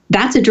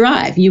 that's a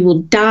drive. You will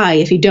die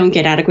if you don't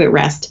get adequate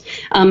rest.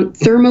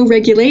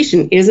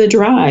 Thermoregulation is a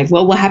drive.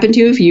 What will happen to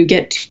you if you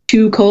get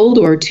too cold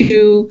or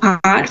too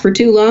hot for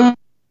too long?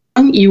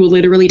 You will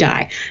literally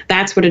die.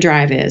 That's what a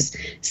drive is.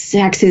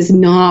 Sex is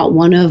not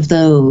one of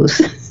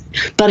those,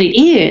 but it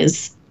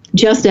is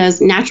just as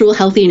natural,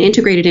 healthy, and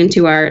integrated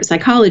into our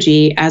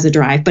psychology as a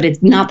drive, but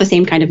it's not the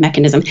same kind of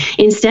mechanism.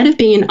 Instead of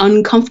being an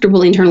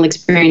uncomfortable internal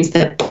experience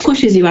that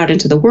pushes you out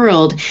into the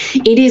world,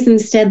 it is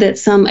instead that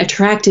some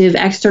attractive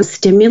external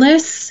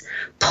stimulus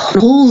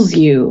pulls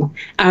you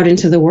out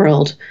into the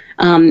world.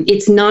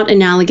 It's not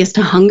analogous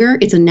to hunger.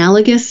 It's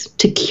analogous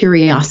to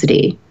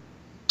curiosity.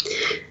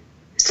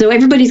 So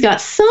everybody's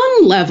got some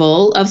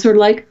level of sort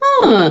of like,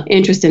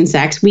 interest in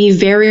sex. We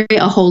vary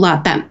a whole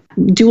lot. That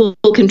dual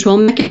control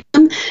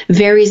mechanism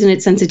varies in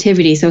its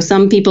sensitivity. So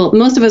some people,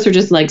 most of us are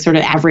just like sort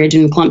of average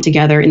and clumped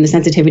together in the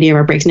sensitivity of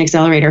our brakes and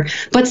accelerator.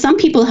 But some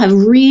people have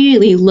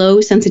really low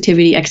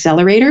sensitivity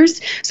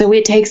accelerators. So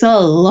it takes a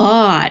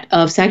lot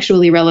of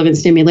sexually relevant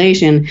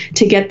stimulation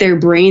to get their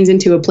brains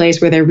into a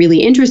place where they're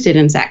really interested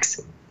in sex.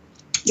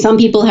 Some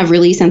people have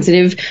really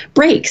sensitive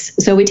brakes.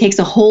 So it takes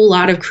a whole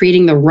lot of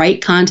creating the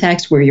right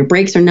context where your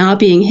brakes are not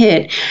being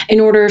hit in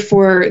order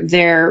for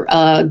their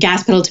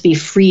gas pedal to be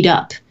freed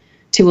up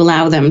to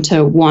allow them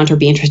to want or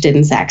be interested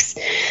in sex.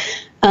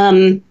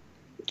 And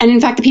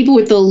in fact, the people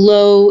with the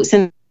low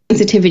sensitivity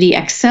sensitivity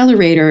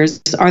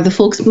accelerators are the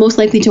folks most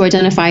likely to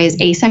identify as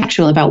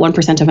asexual. About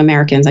 1% of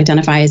Americans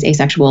identify as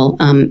asexual.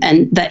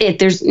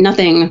 There's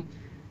nothing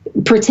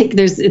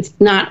it's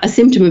not a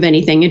symptom of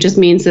anything. It just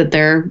means that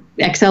their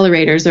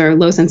accelerators are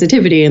low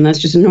sensitivity, and that's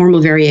just a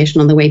normal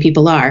variation on the way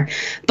people are.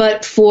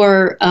 But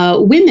for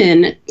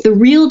women, the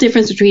real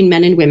difference between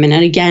men and women,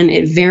 and again,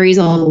 it varies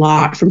a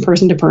lot from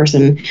person to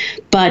person,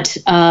 but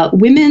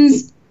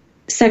women's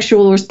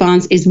sexual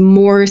response is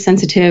more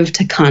sensitive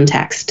to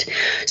context.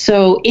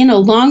 So in a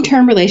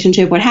long-term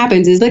relationship, what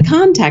happens is the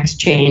context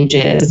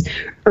changes.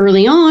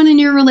 Early on in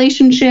your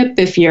relationship,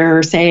 if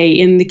you're, say,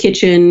 in the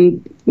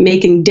kitchen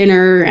making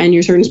dinner and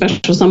your certain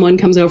special someone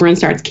comes over and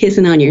starts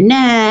kissing on your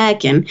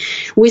neck and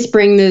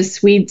whispering the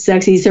sweet,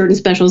 sexy, certain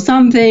special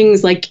some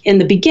things, like in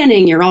the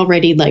beginning, you're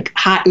already like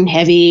hot and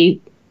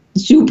heavy,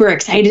 super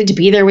excited to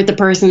be there with the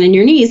person, and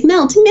your knees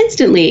melt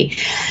instantly.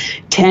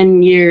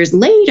 10 years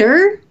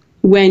later,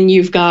 when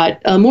you've got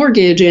a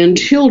mortgage and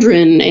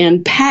children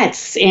and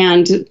pets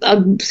and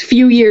a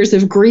few years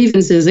of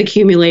grievances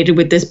accumulated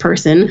with this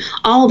person,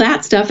 all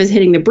that stuff is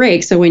hitting the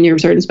brakes. So when your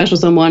certain special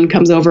someone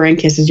comes over and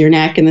kisses your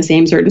neck in the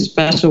same certain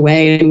special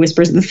way and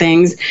whispers the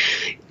things,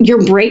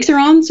 your brakes are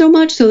on so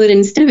much so that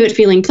instead of it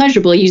feeling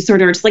pleasurable, you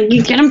sort of are just like,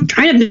 you get them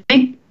trying to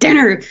make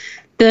dinner.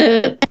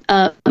 The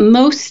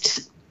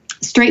most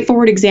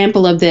straightforward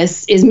example of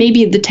this is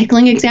maybe the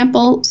tickling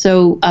example.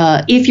 So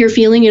if you're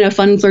feeling in a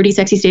fun, flirty,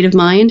 sexy state of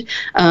mind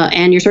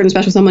and your certain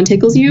special someone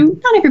tickles you,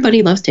 not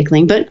everybody loves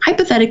tickling, but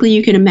hypothetically,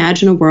 you can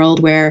imagine a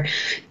world where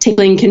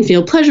tickling can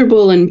feel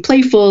pleasurable and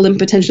playful and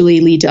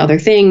potentially lead to other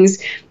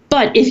things.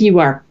 But if you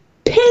are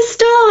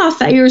pissed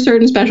off at your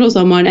certain special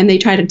someone and they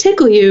try to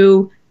tickle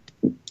you,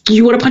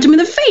 you want to punch them in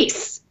the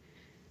face.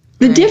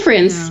 The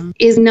difference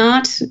is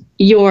not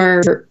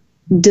your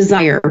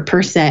desire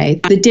per se.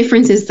 The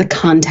difference is the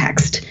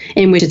context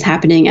in which it's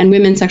happening, and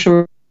women's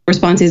sexual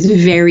response is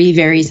very,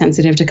 very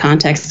sensitive to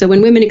context. So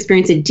when women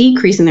experience a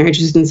decrease in their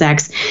interest in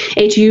sex,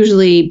 it's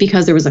usually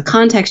because there was a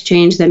context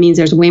change. That means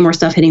there's way more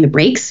stuff hitting the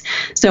brakes.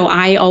 So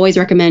I always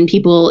recommend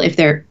people, if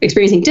they're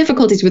experiencing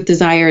difficulties with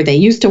desire, they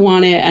used to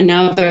want it and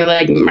now they're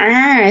like,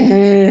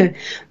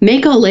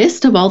 make a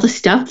list of all the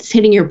stuff that's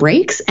hitting your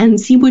brakes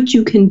and see what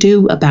you can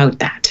do about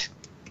that.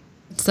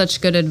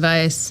 Such good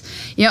advice.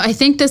 You know, I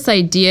think this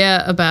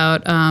idea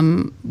about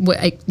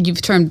what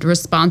you've termed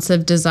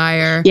responsive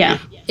desire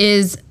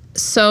is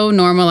so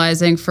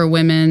normalizing for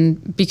women,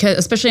 because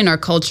especially in our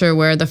culture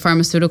where the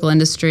pharmaceutical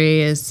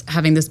industry is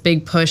having this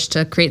big push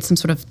to create some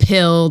sort of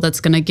pill that's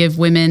going to give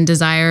women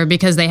desire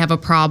because they have a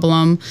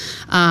problem.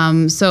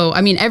 So, I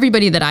mean,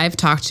 everybody that I've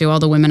talked to, all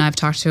the women I've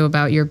talked to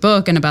about your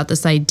book and about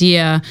this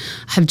idea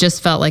have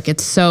just felt like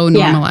it's so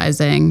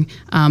normalizing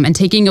and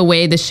taking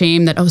away the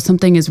shame that, oh,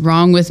 something is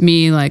wrong with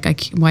me.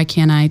 Like, why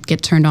can't I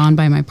get turned on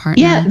by my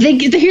partner? Yeah,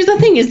 here's the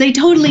thing is they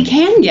totally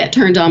can get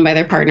turned on by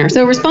their partner.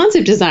 So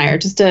responsive desire,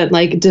 just to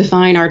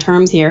define our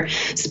terms here.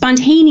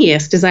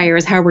 Spontaneous desire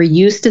is how we're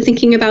used to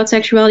thinking about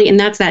sexuality, and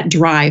that's that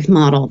drive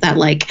model, that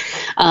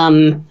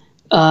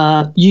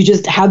you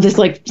just have this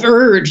like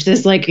urge,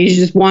 this like you're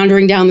just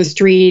wandering down the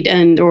street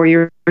or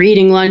you're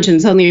eating lunch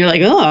and suddenly you're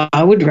like, oh,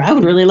 I would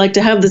really like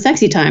to have the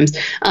sexy times.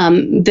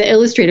 The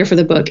illustrator for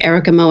the book,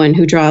 Erica Moen,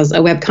 who draws a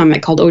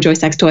webcomic called Oh Joy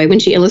Sex Toy, when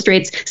she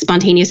illustrates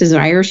spontaneous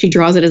desire, she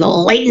draws it as a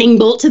lightning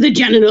bolt to the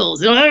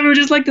genitals. Oh, we're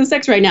just like the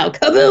sex right now.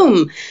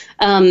 Kaboom!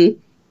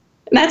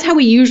 That's how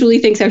we usually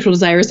think sexual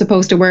desire is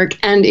supposed to work.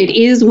 And it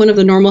is one of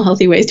the normal,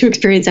 healthy ways to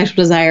experience sexual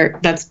desire.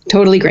 That's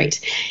totally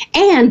great.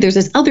 And there's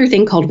this other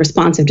thing called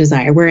responsive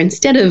desire, where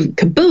instead of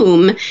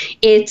kaboom,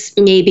 it's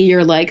maybe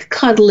you're like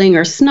cuddling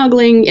or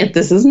snuggling. If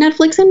this is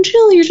Netflix and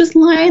chill, you're just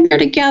lying there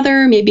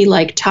together, maybe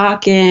like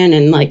talking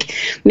and like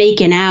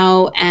making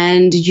out.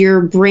 And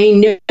your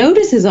brain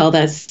notices all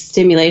that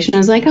stimulation.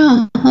 It's like,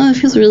 oh, it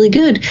feels really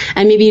good.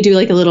 And maybe you do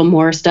like a little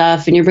more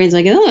stuff and your brain's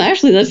like, oh,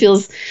 actually, that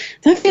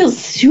feels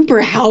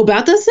super. How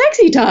about the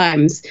sexy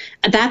times?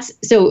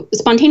 So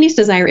spontaneous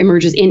desire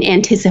emerges in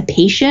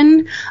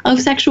anticipation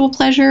of sexual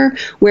pleasure,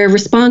 where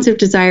responsive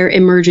desire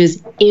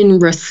emerges in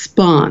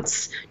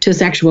response to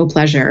sexual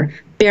pleasure,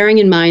 bearing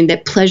in mind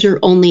that pleasure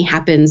only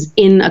happens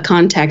in a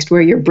context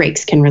where your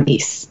brakes can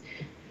release.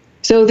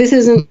 So this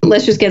isn't,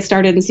 let's just get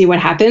started and see what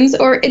happens,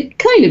 or it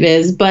kind of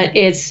is, but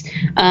it's,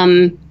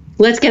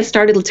 let's get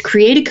started. Let's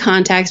create a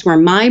context where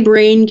my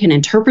brain can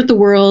interpret the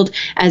world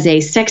as a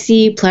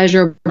sexy,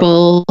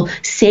 pleasurable,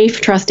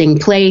 safe, trusting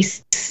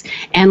place,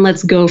 and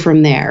let's go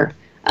from there.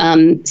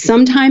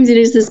 Sometimes it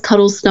is this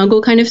cuddle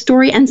snuggle kind of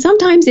story, and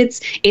sometimes it's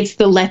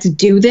the let's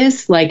do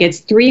this. Like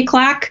it's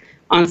 3:00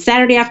 on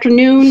Saturday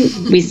afternoon.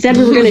 We said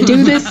we were going to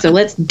do this, so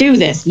let's do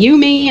this. You,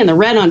 me, and the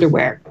red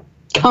underwear.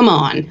 Come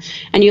on.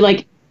 And you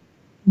like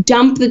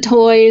dump the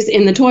toys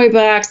in the toy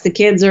box. The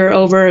kids are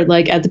over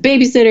like at the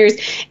babysitter's,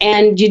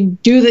 and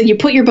you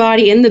put your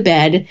body in the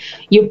bed,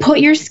 you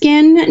put your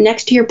skin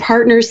next to your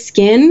partner's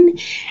skin,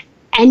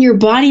 and your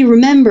body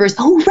remembers,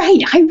 oh,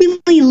 right, I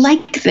really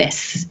like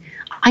this.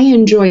 I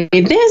enjoy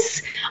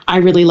this. I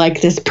really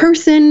like this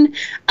person.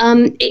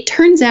 It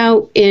turns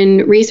out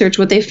in research,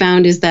 what they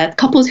found is that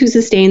couples who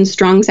sustain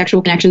strong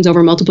sexual connections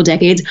over multiple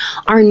decades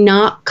are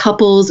not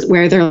couples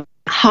where they're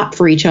hot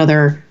for each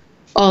other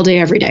all day,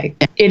 every day.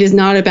 It is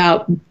not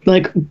about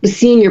like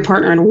seeing your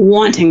partner and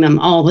wanting them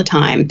all the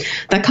time.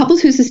 That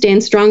couples who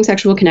sustain strong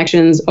sexual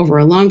connections over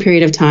a long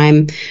period of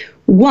time,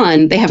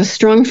 one, they have a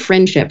strong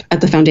friendship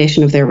at the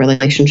foundation of their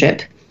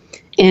relationship.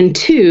 And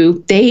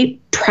two, they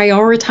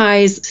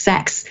prioritize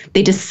sex.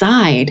 They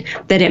decide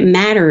that it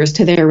matters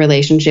to their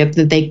relationship,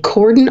 that they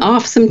cordon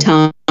off some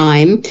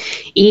time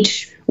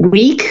each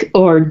week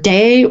or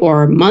day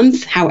or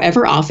month,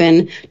 however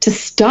often, to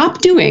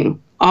stop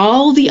doing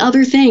all the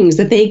other things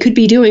that they could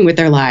be doing with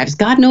their lives.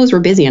 God knows we're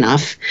busy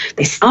enough.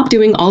 They stop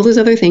doing all those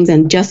other things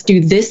and just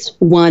do this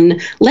one,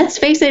 let's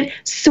face it,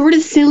 sort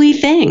of silly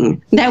thing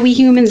that we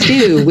humans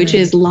do, which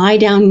is lie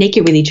down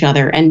naked with each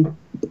other and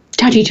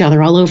touch each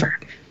other all over.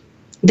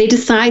 They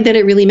decide that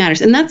it really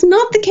matters. And that's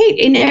not the case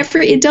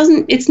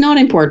it's not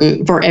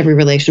important for every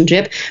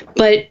relationship,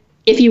 but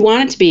if you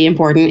want it to be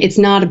important, it's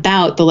not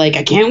about the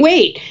I can't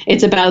wait.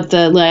 It's about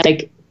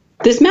the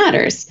this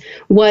matters.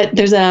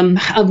 There's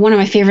one of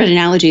my favorite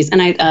analogies,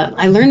 and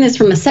I learned this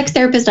from a sex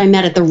therapist I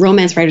met at the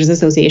Romance Writers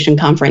Association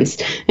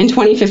conference in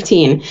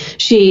 2015.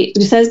 She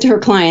says to her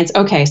clients,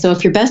 okay, so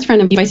if your best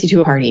friend invites you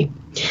to a party,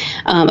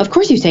 of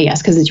course you say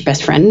yes because it's your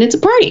best friend and it's a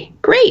party.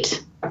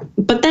 Great.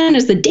 But then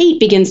as the date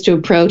begins to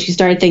approach, you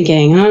start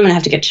thinking, I'm going to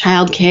have to get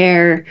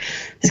childcare.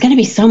 There's going to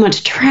be so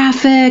much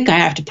traffic. I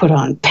have to put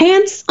on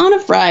pants on a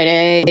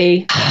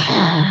Friday.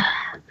 I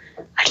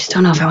just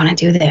don't know if I want to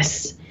do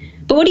this.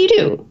 But what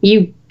do?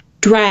 You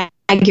drag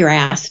your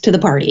ass to the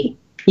party.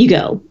 You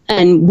go.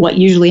 And what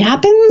usually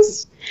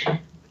happens?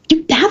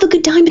 You have a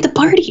good time at the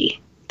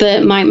party.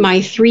 My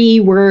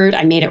 3-word,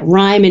 I made it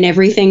rhyme and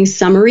everything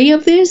summary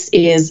of this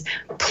is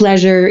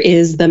pleasure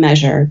is the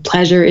measure.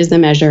 Pleasure is the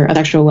measure of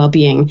sexual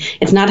well-being.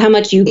 It's not how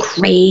much you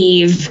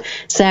crave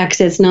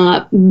sex. It's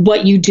not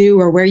what you do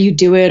or where you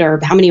do it or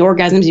how many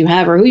orgasms you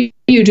have or who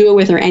you do it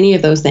with or any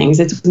of those things.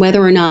 It's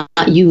whether or not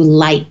you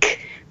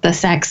like the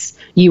sex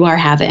you are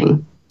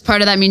having.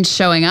 Part of that means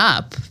showing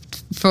up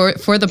for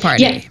the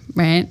party,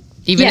 right?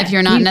 Even if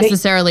you're not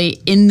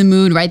necessarily in the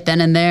mood right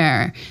then and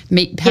there,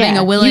 having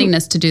a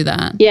willingness to do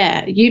that.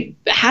 Yeah.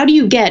 How do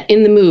you get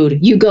in the mood?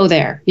 You go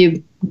there.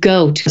 You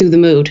go to the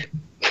mood.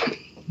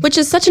 Which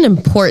is such an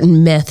important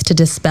myth to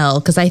dispel,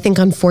 because I think,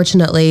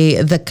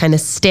 unfortunately, the kind of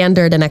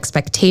standard and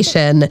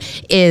expectation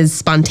is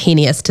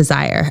spontaneous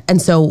desire. And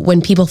so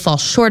when people fall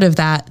short of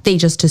that, they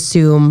just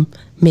assume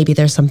maybe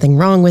there's something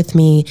wrong with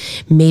me.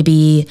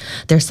 Maybe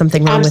there's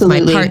something wrong with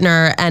my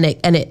partner. And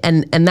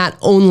that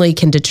only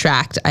can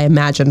detract, I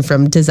imagine,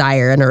 from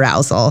desire and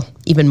arousal,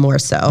 even more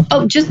so.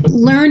 Oh, just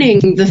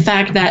learning the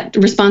fact that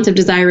responsive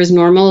desire is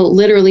normal.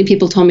 Literally,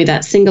 people told me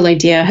that single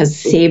idea has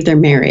saved their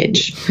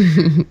marriage.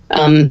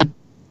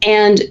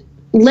 And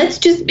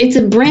it's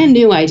a brand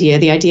new idea.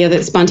 The idea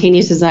that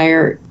spontaneous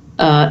desire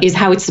is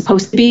how it's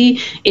supposed to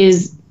be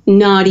is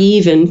not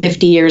even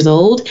 50 years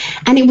old.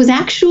 And it was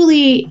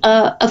actually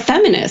a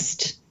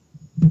feminist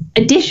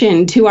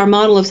addition to our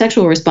model of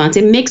sexual response.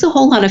 It makes a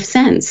whole lot of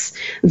sense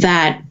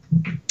that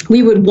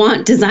we would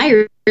want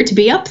desire to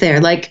be up there.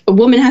 Like a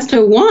woman has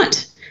to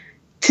want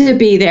to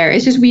be there.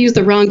 It's just we use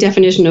the wrong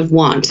definition of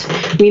want.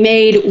 We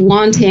made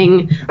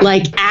wanting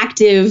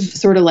active,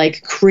 sort of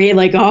create,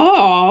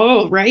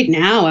 oh, right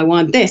now I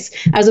want this,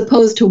 as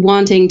opposed to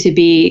wanting to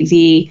be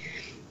the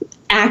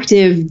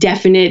active,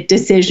 definite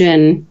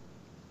decision.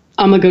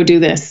 I'm gonna go do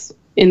this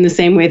in the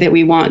same way that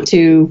we want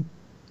to.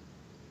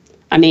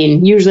 I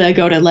mean, usually I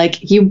go to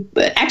you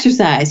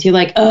exercise. You're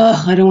like,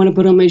 oh, I don't want to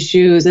put on my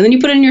shoes. And then you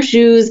put on your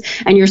shoes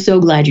and you're so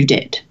glad you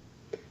did.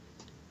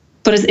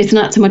 But it's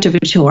not so much of a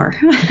chore.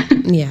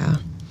 Yeah.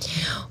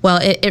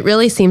 Well, it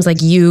really seems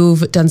like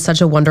you've done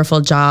such a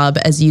wonderful job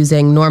as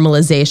using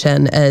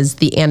normalization as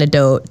the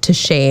antidote to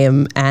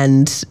shame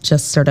and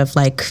just sort of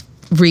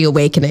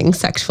reawakening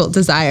sexual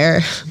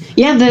desire.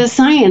 Yeah, the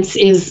science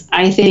is,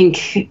 I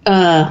think,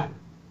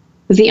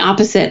 the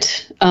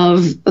opposite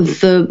of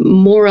the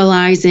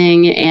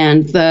moralizing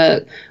and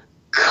the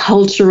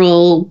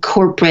cultural,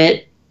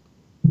 corporate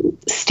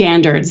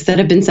standards that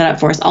have been set up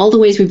for us, all the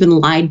ways we've been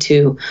lied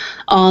to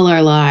all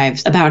our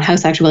lives about how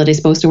sexuality is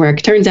supposed to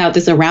work. Turns out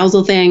this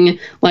arousal thing,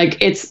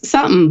 it's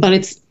something, but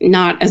it's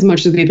not as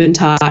much as we've been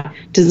taught.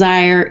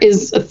 Desire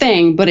is a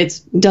thing, but it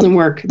doesn't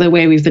work the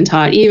way we've been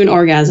taught. Even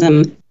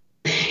orgasm,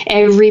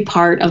 every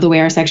part of the way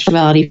our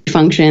sexuality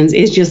functions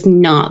is just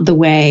not the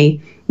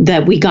way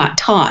that we got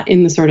taught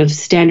in the sort of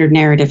standard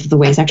narrative of the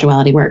way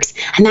sexuality works.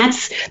 And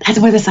that's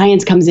where the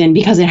science comes in,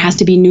 because it has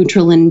to be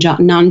neutral and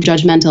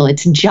non-judgmental.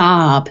 Its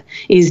job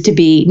is to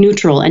be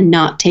neutral and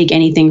not take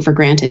anything for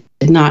granted,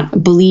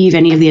 not believe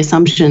any of the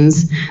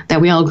assumptions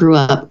that we all grew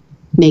up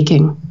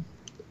making.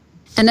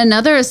 And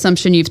another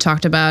assumption you've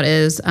talked about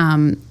is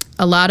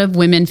a lot of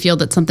women feel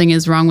that something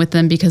is wrong with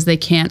them because they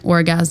can't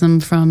orgasm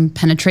from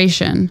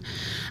penetration.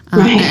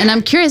 Right. And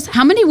I'm curious,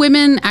 how many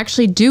women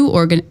actually do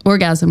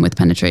orgasm with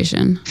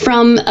penetration?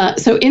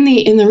 So in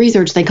the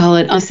research, they call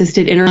it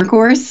assisted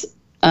intercourse.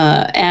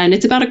 And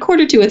it's about a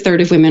quarter to a third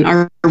of women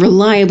are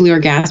reliably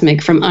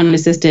orgasmic from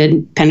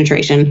unassisted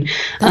penetration.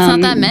 That's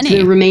not that many.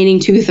 The remaining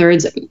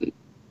 2/3,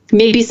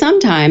 maybe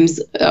sometimes,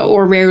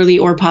 or rarely,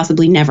 or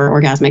possibly never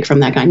orgasmic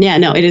from that kind. Yeah,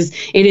 no, it is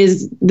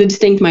the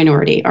distinct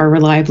minority are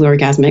reliably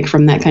orgasmic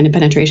from that kind of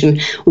penetration.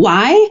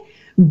 Why?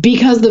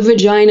 Because the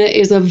vagina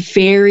is a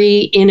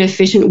very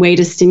inefficient way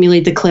to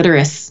stimulate the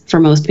clitoris for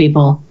most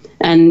people.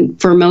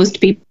 And for most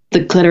people,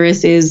 the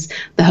clitoris is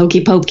the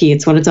hokey pokey.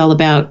 It's what it's all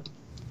about.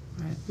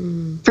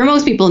 For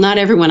most people, not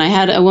everyone. I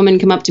had a woman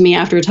come up to me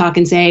after a talk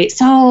and say,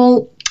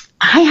 so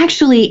I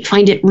actually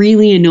find it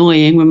really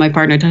annoying when my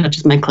partner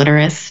touches my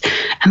clitoris.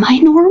 Am I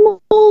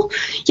normal?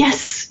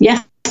 Yes,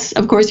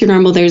 of course you're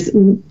normal. There's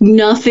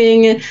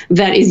nothing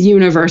that is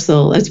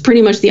universal. That's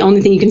pretty much the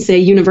only thing you can say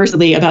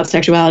universally about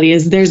sexuality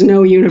is there's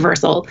no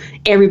universal.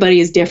 Everybody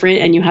is different,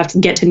 and you have to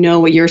get to know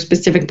what your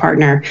specific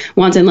partner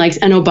wants and likes.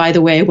 And oh, by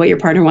the way, what your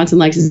partner wants and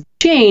likes is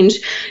change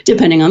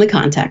depending on the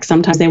context.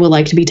 Sometimes they will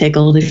like to be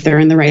tickled if they're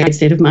in the right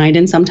state of mind,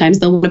 and sometimes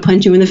they'll want to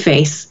punch you in the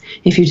face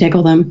if you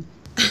tickle them.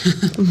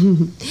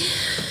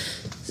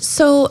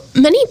 So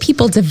many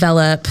people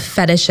develop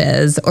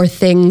fetishes or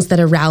things that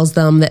arouse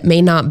them that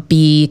may not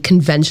be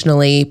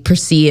conventionally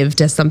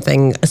perceived as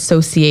something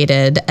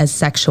associated as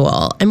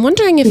sexual. I'm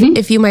wondering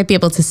if you might be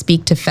able to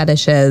speak to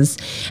fetishes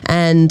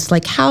and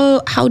like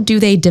how do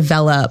they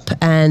develop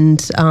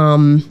and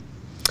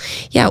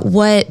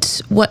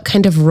what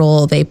kind of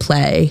role they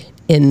play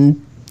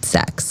in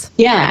sex?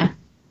 Yeah.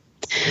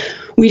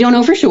 We don't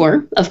know for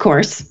sure, of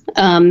course.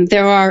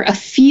 There are a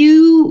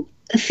few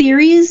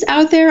theories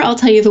out there. I'll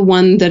tell you the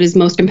one that is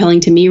most compelling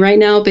to me right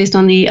now based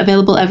on the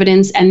available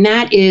evidence. And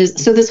that is,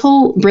 so this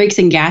whole brakes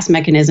and gas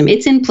mechanism,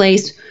 it's in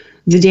place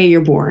the day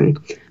you're born.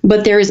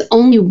 But there is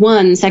only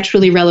one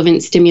sexually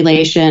relevant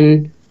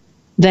stimulation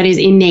that is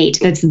innate,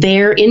 that's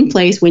there in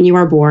place when you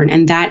are born,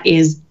 and that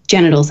is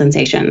genital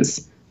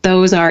sensations.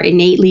 Those are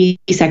innately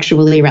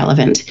sexually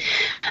relevant.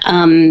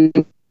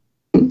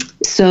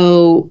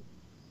 So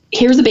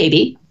here's a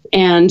baby,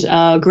 and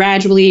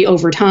gradually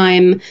over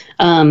time,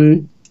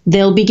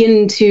 their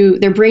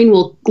brain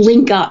will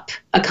link up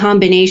a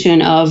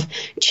combination of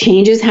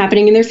changes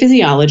happening in their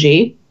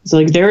physiology. So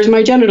like, there's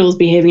my genitals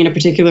behaving in a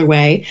particular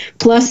way.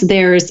 Plus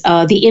there's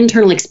the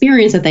internal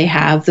experience that they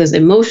have, this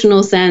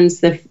emotional sense,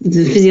 the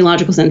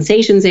physiological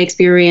sensations they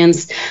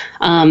experience,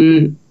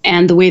 and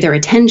the way their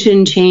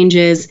attention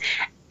changes.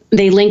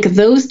 They link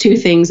those two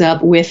things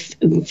up with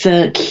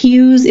the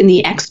cues in the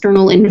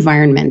external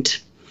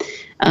environment.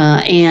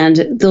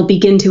 And they'll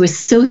begin to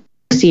associate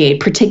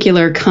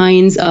particular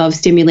kinds of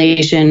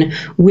stimulation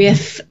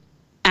with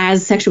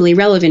as sexually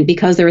relevant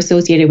because they're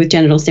associated with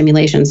genital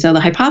stimulation. So the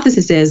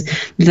hypothesis is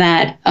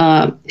that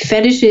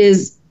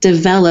fetishes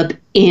develop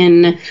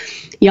in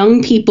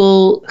young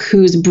people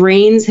whose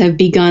brains have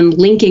begun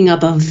linking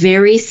up a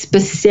very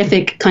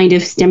specific kind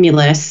of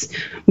stimulus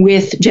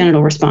with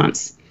genital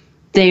response.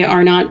 They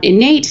are not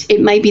innate.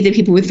 It might be that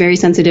people with very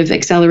sensitive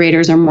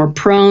accelerators are more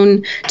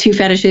prone to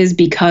fetishes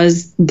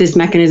because this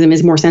mechanism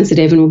is more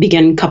sensitive and will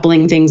begin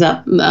coupling things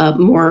up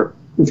more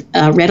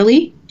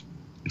readily.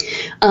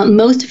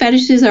 Most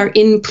fetishes are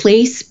in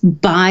place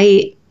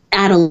by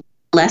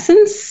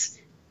adolescence,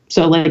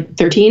 so like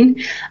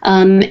 13,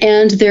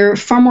 and they're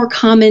far more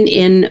common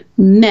in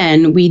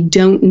men. We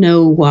don't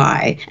know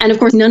why. And of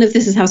course, none of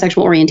this is how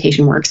sexual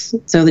orientation works.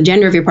 So the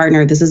gender of your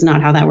partner, this is not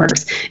how that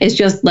works. It's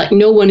just like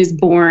no one is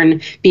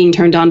born being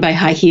turned on by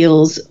high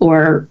heels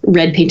or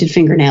red painted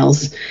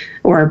fingernails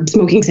or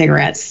smoking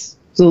cigarettes.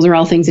 Those are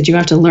all things that you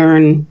have to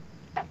learn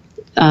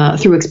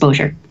through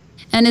exposure.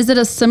 And is it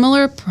a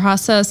similar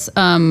process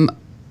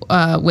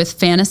with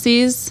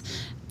fantasies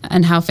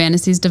and how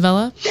fantasies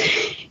develop?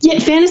 Yeah,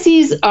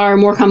 fantasies are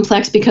more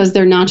complex because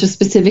they're not just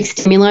specific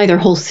stimuli, they're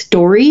whole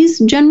stories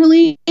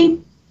generally.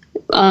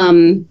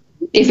 If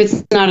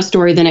it's not a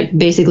story, then it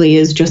basically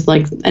is just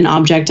like an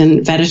object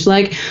and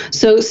fetish-like.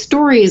 So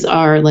stories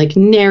are like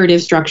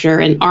narrative structure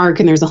and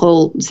arc, and there's a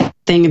whole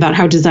thing about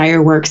how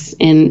desire works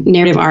in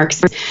narrative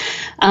arcs.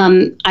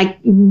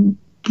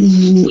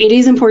 It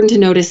is important to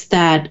notice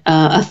that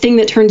a thing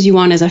that turns you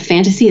on as a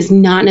fantasy is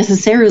not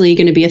necessarily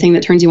going to be a thing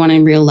that turns you on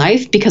in real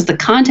life, because the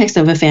context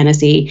of a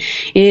fantasy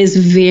is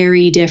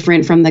very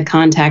different from the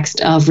context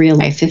of real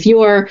life. If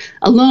you're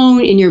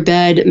alone in your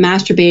bed,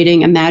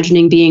 masturbating,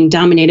 imagining being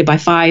dominated by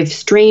 5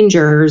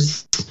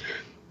 strangers,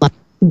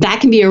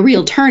 that can be a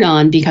real turn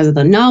on because of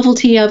the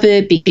novelty of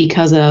it,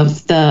 because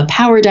of the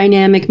power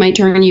dynamic might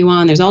turn you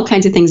on. There's all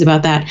kinds of things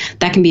about that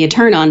can be a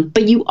turn on,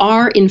 but you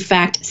are in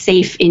fact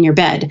safe in your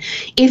bed.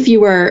 If you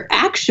were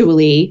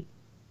actually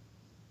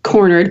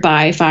cornered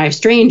by 5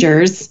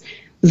 strangers,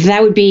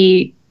 that would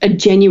be a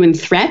genuine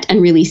threat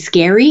and really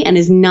scary, and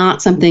is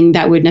not something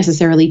that would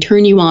necessarily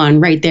turn you on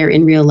right there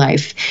in real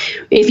life.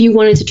 If you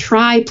wanted to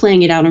try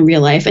playing it out in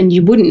real life, and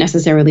you wouldn't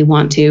necessarily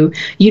want to,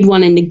 you'd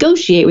want to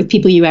negotiate with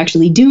people you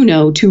actually do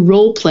know to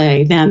role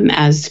play them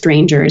as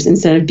strangers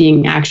instead of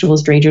being actual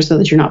strangers, so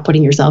that you're not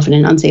putting yourself in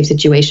an unsafe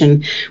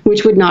situation,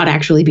 which would not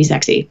actually be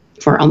sexy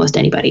for almost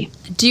anybody.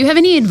 Do you have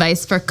any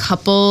advice for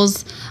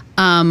couples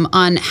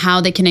on how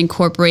they can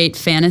incorporate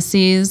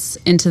fantasies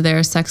into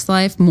their sex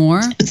life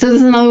more? So this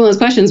is another one of those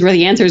questions where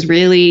the answer is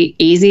really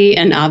easy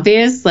and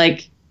obvious.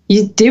 Like,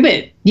 you do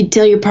it. You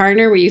tell your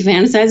partner what you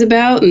fantasize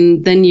about,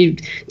 and then you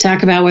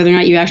talk about whether or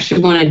not you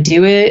actually want to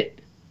do it,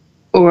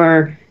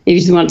 or if you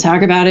just want to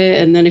talk about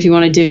it. And then if you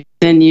want to do it,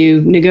 then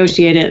you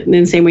negotiate it in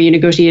the same way you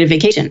negotiate a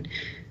vacation.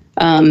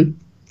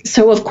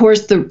 So, of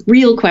course, the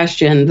real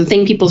question, the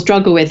thing people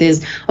struggle with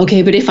is,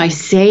 okay, but if I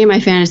say my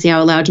fantasy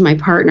out loud to my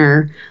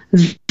partner,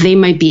 they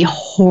might be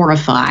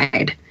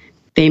horrified.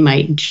 They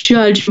might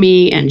judge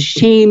me and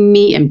shame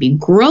me and be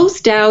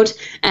grossed out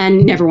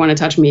and never want to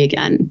touch me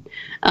again.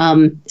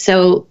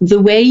 So the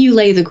way you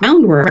lay the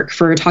groundwork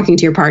for talking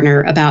to your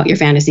partner about your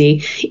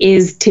fantasy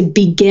is to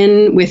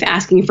begin with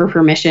asking for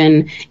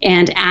permission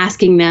and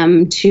asking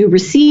them to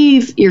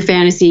receive your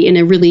fantasy in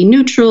a really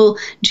neutral,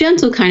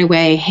 gentle kind of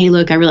way. Hey,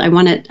 look, I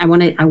want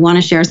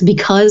to share this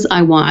because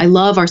I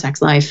love our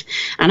sex life,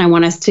 and I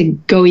want us to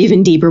go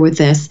even deeper with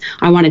this.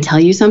 I want to tell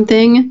you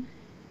something,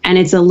 and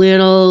it's a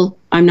little,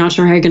 I'm not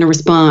sure how you're going to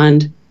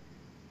respond.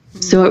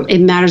 So it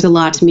matters a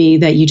lot to me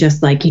that you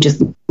just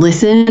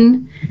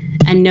listen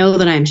and know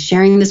that I'm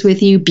sharing this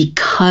with you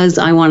because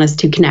I want us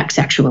to connect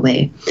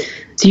sexually.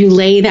 So you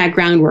lay that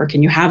groundwork,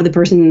 and you have the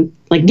person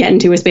like get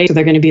into a space where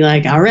they're going to be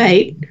like, all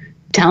right,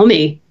 tell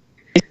me.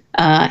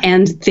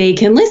 And they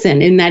can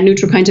listen in that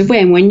neutral kind of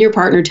way. And when your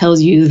partner tells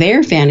you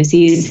their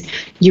fantasies,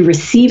 you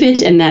receive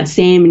it in that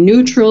same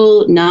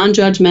neutral,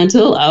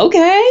 non-judgmental,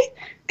 okay,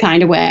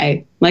 kind of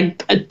way.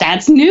 Like,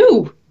 that's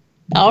new.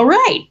 All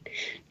right.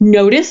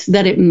 Notice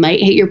that it might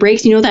hit your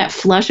brakes. You know, that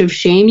flush of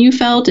shame you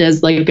felt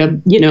as like a,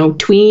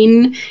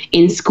 tween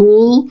in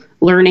school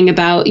learning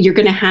about, you're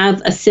going to have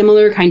a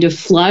similar kind of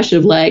flush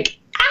of like,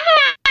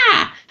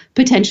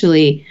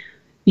 potentially.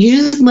 You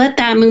just let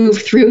that move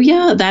through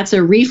you. That's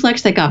a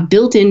reflex that got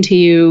built into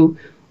you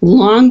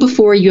long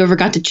before you ever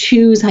got to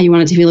choose how you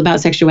wanted to feel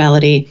about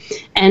sexuality.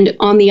 And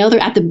on the other,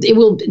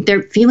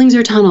 their feelings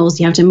are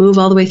tunnels. You have to move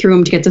all the way through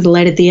them to get to the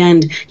light at the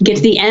end. You get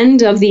to the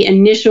end of the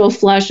initial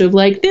flush of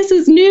like, this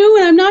is new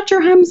and I'm not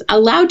sure how I'm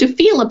allowed to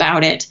feel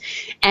about it.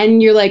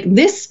 And you're like,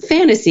 this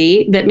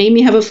fantasy that made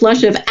me have a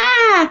flush of,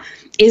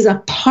 is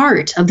a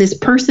part of this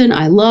person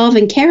I love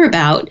and care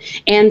about.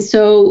 And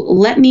so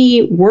let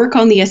me work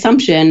on the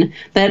assumption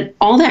that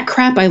all that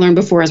crap I learned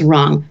before is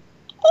wrong.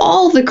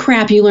 All the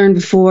crap you learned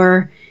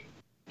before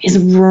is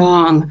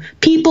wrong.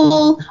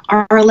 People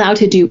are allowed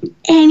to do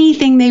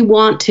anything they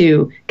want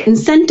to.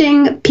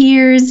 Consenting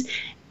peers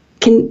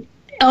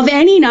of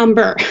any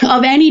number,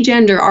 of any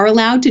gender, are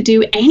allowed to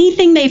do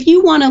anything if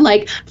you want to,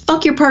 like,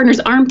 fuck your partner's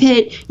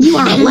armpit, you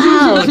are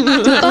allowed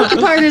to fuck your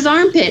partner's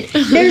armpit.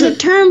 There's a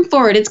term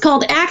for it. It's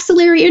called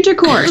axillary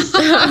intercourse.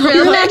 Really?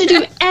 You're allowed to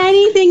do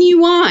anything you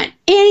want.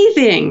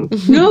 Anything.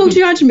 No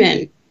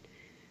judgment.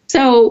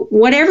 So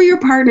whatever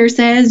your partner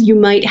says, you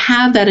might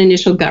have that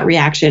initial gut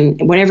reaction.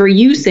 Whatever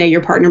you say,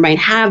 your partner might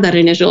have that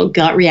initial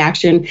gut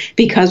reaction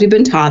because we've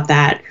been taught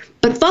that.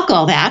 But fuck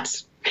all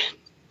that.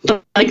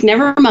 Like,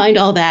 never mind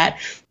all that.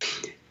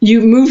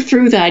 You move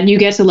through that and you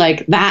get to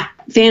like, that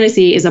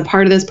fantasy is a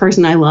part of this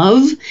person I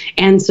love.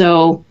 And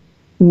so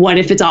what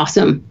if it's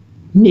awesome?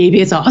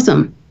 Maybe it's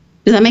awesome.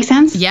 Does that make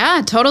sense?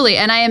 Yeah, totally.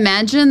 And I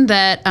imagine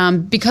that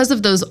because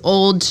of those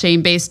old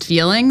shame-based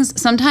feelings,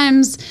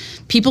 sometimes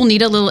people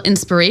need a little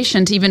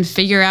inspiration to even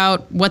figure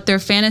out what their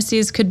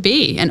fantasies could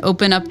be and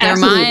open up their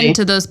mind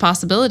to those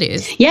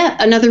possibilities. Yeah,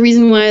 another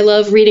reason why I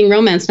love reading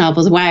romance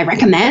novels, why I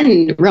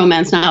recommend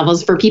romance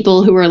novels for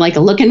people who are like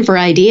looking for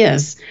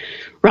ideas.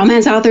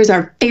 Romance authors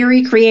are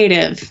very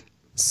creative.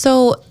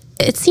 So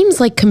it seems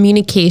like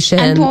communication...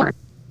 And porn.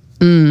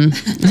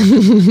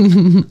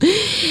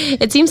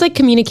 It seems like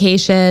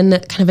communication,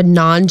 kind of a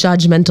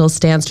non-judgmental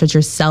stance towards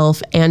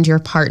yourself and your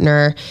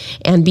partner,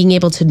 and being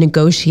able to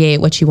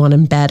negotiate what you want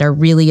in bed are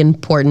really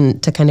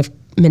important to kind of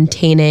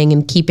maintaining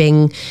and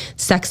keeping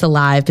sex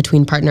alive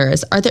between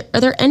partners. Are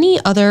there any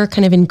other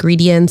kind of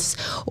ingredients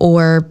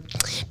or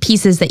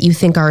pieces that you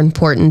think are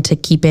important to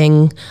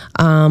keeping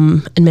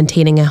and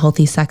maintaining a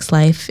healthy sex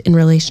life in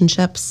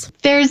relationships?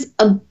 There's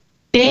a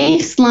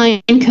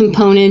baseline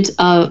component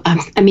of,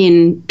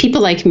 people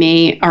like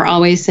me are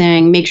always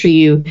saying, make sure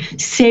you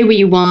say what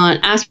you want,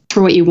 ask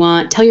for what you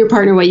want, tell your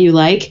partner what you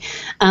like.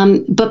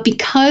 But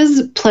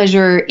because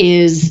pleasure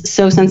is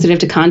so sensitive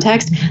to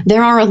context,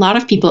 there are a lot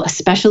of people,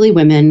 especially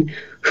women,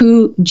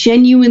 who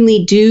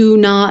genuinely do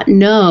not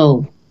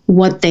know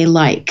what they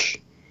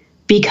like.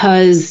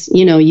 Because,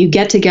 you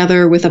get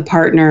together with a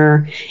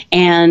partner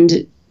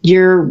and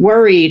you're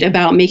worried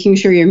about making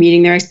sure you're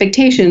meeting their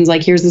expectations.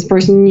 Like, here's this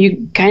person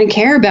you kind of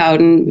care about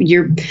and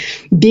you're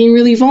being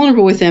really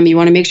vulnerable with them. You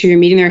want to make sure you're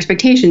meeting their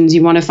expectations.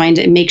 You want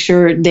to make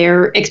sure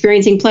they're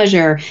experiencing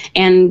pleasure.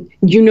 And,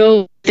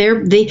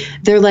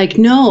 they're like,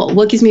 no,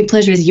 what gives me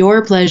pleasure is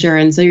your pleasure.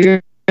 And so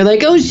you're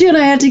like, oh shit,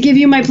 I have to give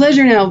you my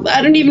pleasure now.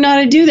 I don't even know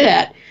how to do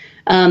that.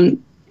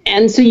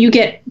 And so you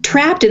get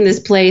trapped in this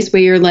place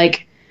where you're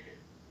like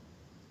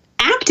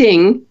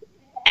acting,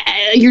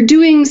 you're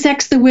doing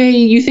sex the way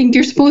you think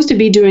you're supposed to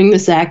be doing the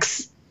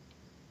sex,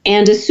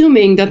 and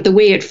assuming that the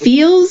way it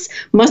feels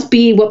must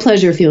be what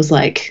pleasure feels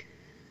like.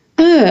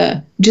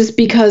 Just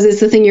because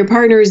it's the thing your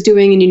partner is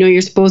doing and you know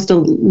you're supposed to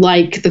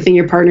like the thing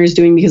your partner is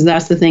doing because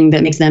that's the thing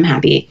that makes them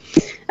happy.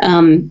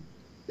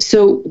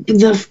 So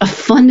a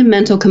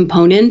fundamental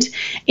component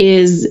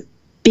is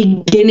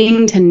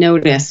beginning to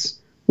notice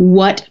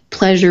what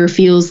pleasure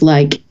feels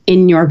like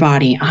in your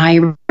body.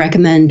 I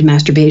recommend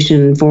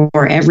masturbation for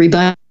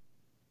everybody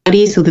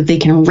so that they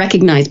can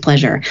recognize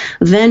pleasure.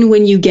 Then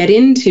when you get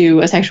into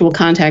a sexual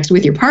context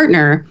with your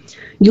partner,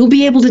 you'll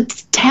be able to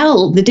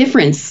tell the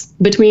difference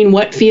between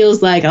what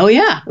feels like, oh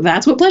yeah,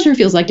 that's what pleasure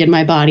feels like in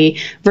my body,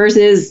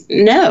 versus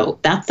no,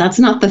 that's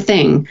not the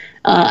thing.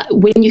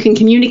 When you can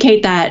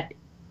communicate that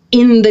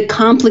in the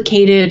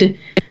complicated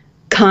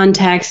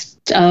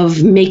context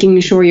of making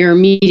sure you're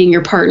meeting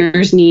your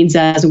partner's needs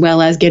as well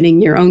as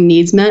getting your own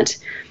needs met,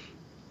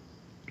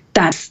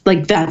 that's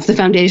the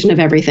foundation of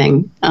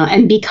everything.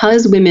 And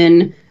because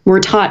women were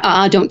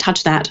taught, don't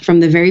touch that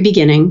from the very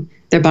beginning,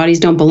 their bodies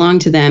don't belong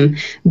to them,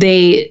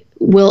 they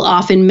will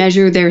often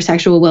measure their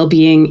sexual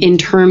well-being in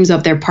terms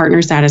of their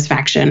partner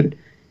satisfaction.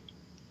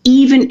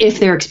 Even if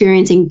they're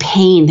experiencing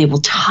pain, they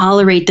will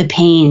tolerate the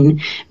pain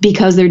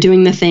because they're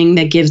doing the thing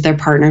that gives their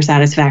partner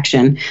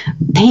satisfaction.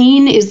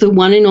 Pain is the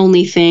one and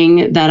only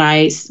thing that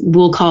I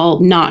will call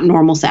not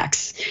normal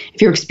sex.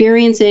 If you're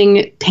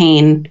experiencing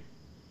pain,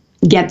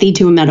 get thee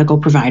to a medical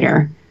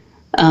provider.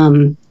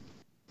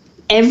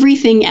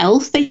 Everything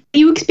else that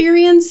you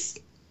experience,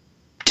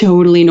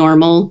 totally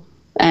normal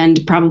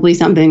and probably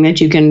something that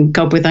you can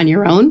cope with on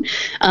your own.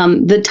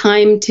 The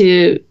time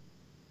to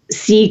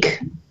seek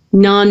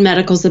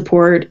non-medical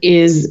support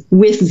is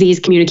with these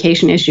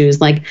communication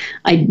issues. Like,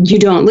 you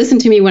don't listen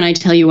to me when I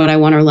tell you what I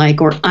want or like,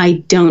 or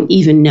I don't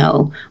even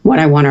know what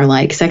I want or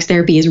like. Sex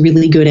therapy is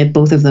really good at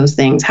both of those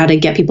things, how to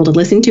get people to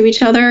listen to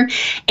each other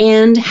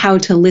and how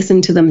to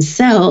listen to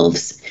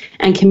themselves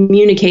and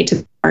communicate to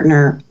the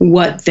partner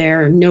what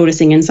they're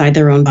noticing inside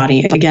their own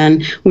body.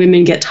 Again,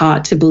 women get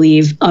taught to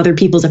believe other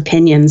people's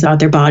opinions about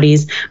their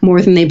bodies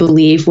more than they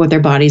believe what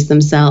their bodies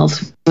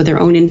themselves, what their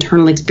own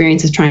internal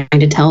experience is trying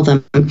to tell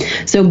them.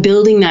 So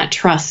building that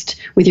trust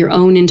with your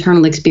own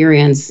internal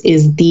experience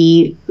is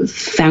the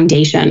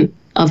foundation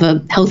of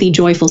a healthy,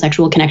 joyful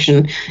sexual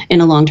connection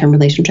in a long-term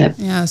relationship.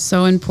 Yeah,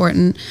 so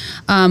important.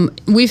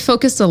 We've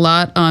focused a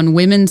lot on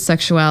women's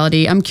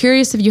sexuality. I'm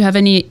curious if you have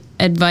any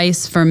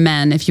advice for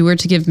men, if you were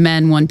to give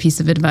men one piece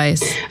of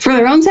advice. For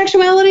their own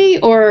sexuality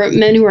or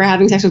men who are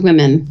having sex with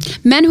women?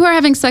 Men who are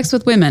having sex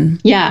with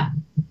women. Yeah,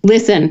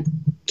 listen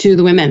to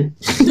the women.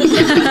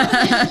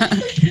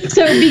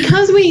 So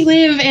because we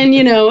live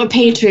in, a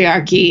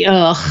patriarchy,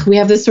 we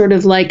have this sort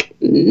of like,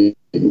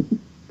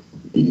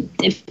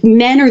 if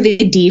men are the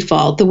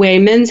default, the way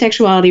men's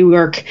sexuality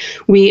work,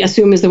 we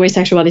assume is the way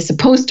sexuality is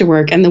supposed to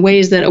work. And the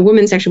ways that a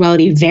woman's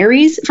sexuality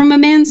varies from a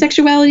man's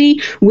sexuality,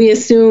 we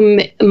assume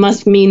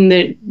must mean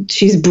that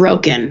she's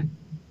broken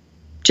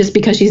just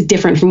because she's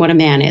different from what a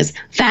man is.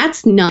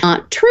 That's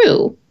not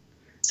true.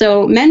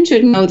 So men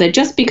should know that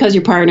just because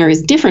your partner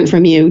is different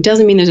from you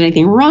doesn't mean there's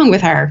anything wrong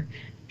with her.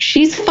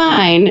 She's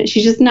fine.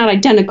 She's just not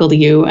identical to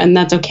you, and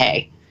that's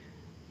okay.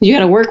 You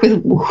got to work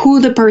with who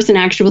the person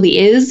actually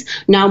is,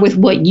 not with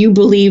what you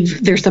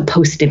believe they're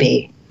supposed to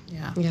be.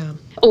 Yeah.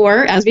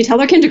 Or, as we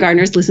tell our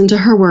kindergartners, listen to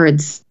her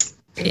words.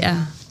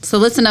 Yeah. So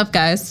listen up,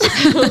 guys.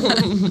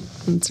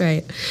 That's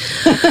right.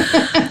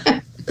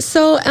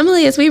 So,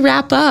 Emily, as we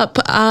wrap up,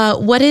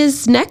 what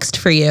is next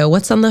for you?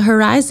 What's on the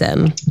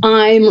horizon?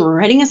 I'm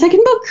writing a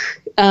second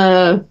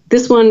book.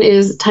 This one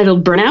is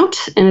titled Burnout,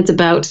 and it's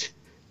about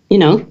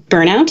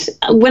burnout.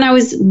 When I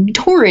was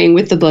touring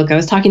with the book, I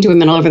was talking to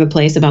women all over the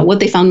place about what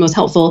they found most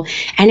helpful.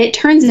 And it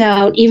turns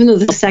out, even though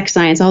the sex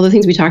science, all the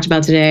things we talked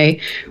about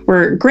today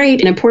were great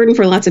and important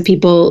for lots of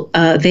people,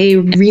 they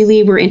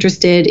really were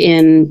interested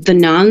in the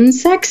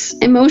non-sex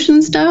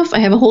emotion stuff. I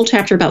have a whole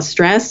chapter about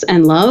stress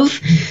and love.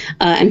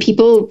 And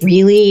people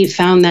really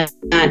found that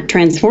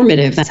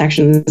transformative, that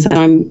section. So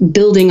I'm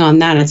building on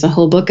that. It's a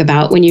whole book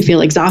about when you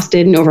feel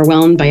exhausted and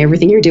overwhelmed by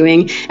everything you're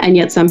doing, and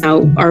yet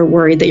somehow are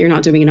worried that you're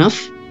not doing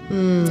enough.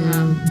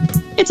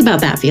 It's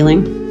about that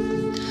feeling.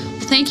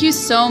 Thank you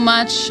so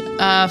much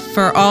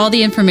for all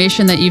the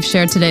information that you've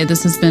shared today.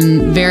 This has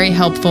been very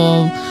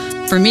helpful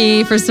for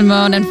me, for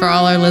Simone, and for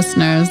all our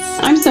listeners.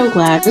 I'm so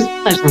glad. It was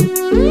a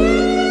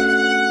pleasure.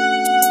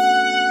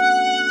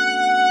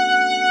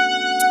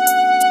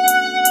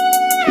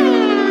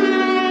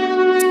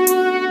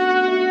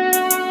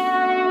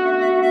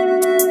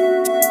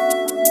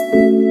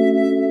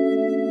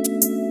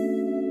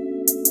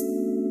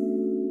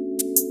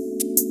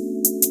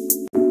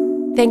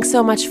 Thanks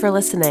so much for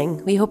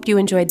listening. We hope you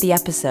enjoyed the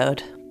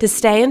episode. To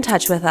stay in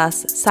touch with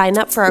us, sign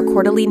up for our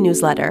quarterly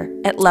newsletter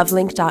at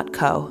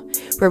lovelink.co,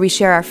 where we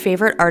share our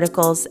favorite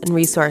articles and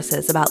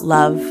resources about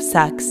love,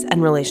 sex,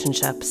 and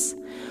relationships.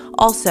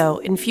 Also,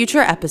 in future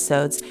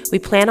episodes, we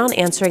plan on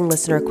answering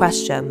listener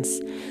questions.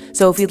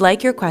 So if you'd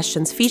like your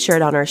questions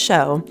featured on our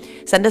show,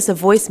 send us a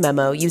voice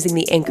memo using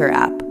the Anchor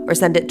app or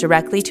send it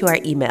directly to our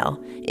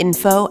email,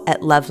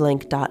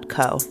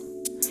 info@lovelink.co.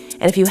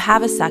 And if you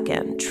have a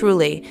second,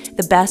 truly,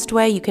 the best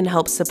way you can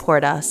help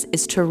support us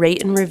is to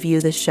rate and review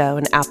the show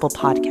in Apple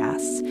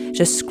Podcasts.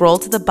 Just scroll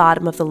to the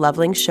bottom of the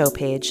Lovelink show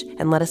page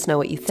and let us know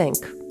what you think.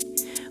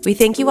 We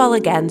thank you all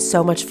again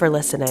so much for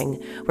listening.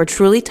 We're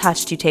truly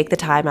touched you take the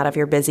time out of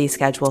your busy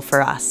schedule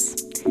for us.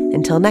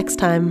 Until next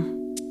time.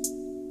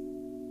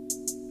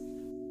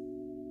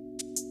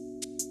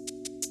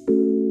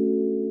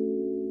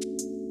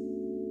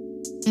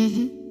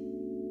 Mm-hmm.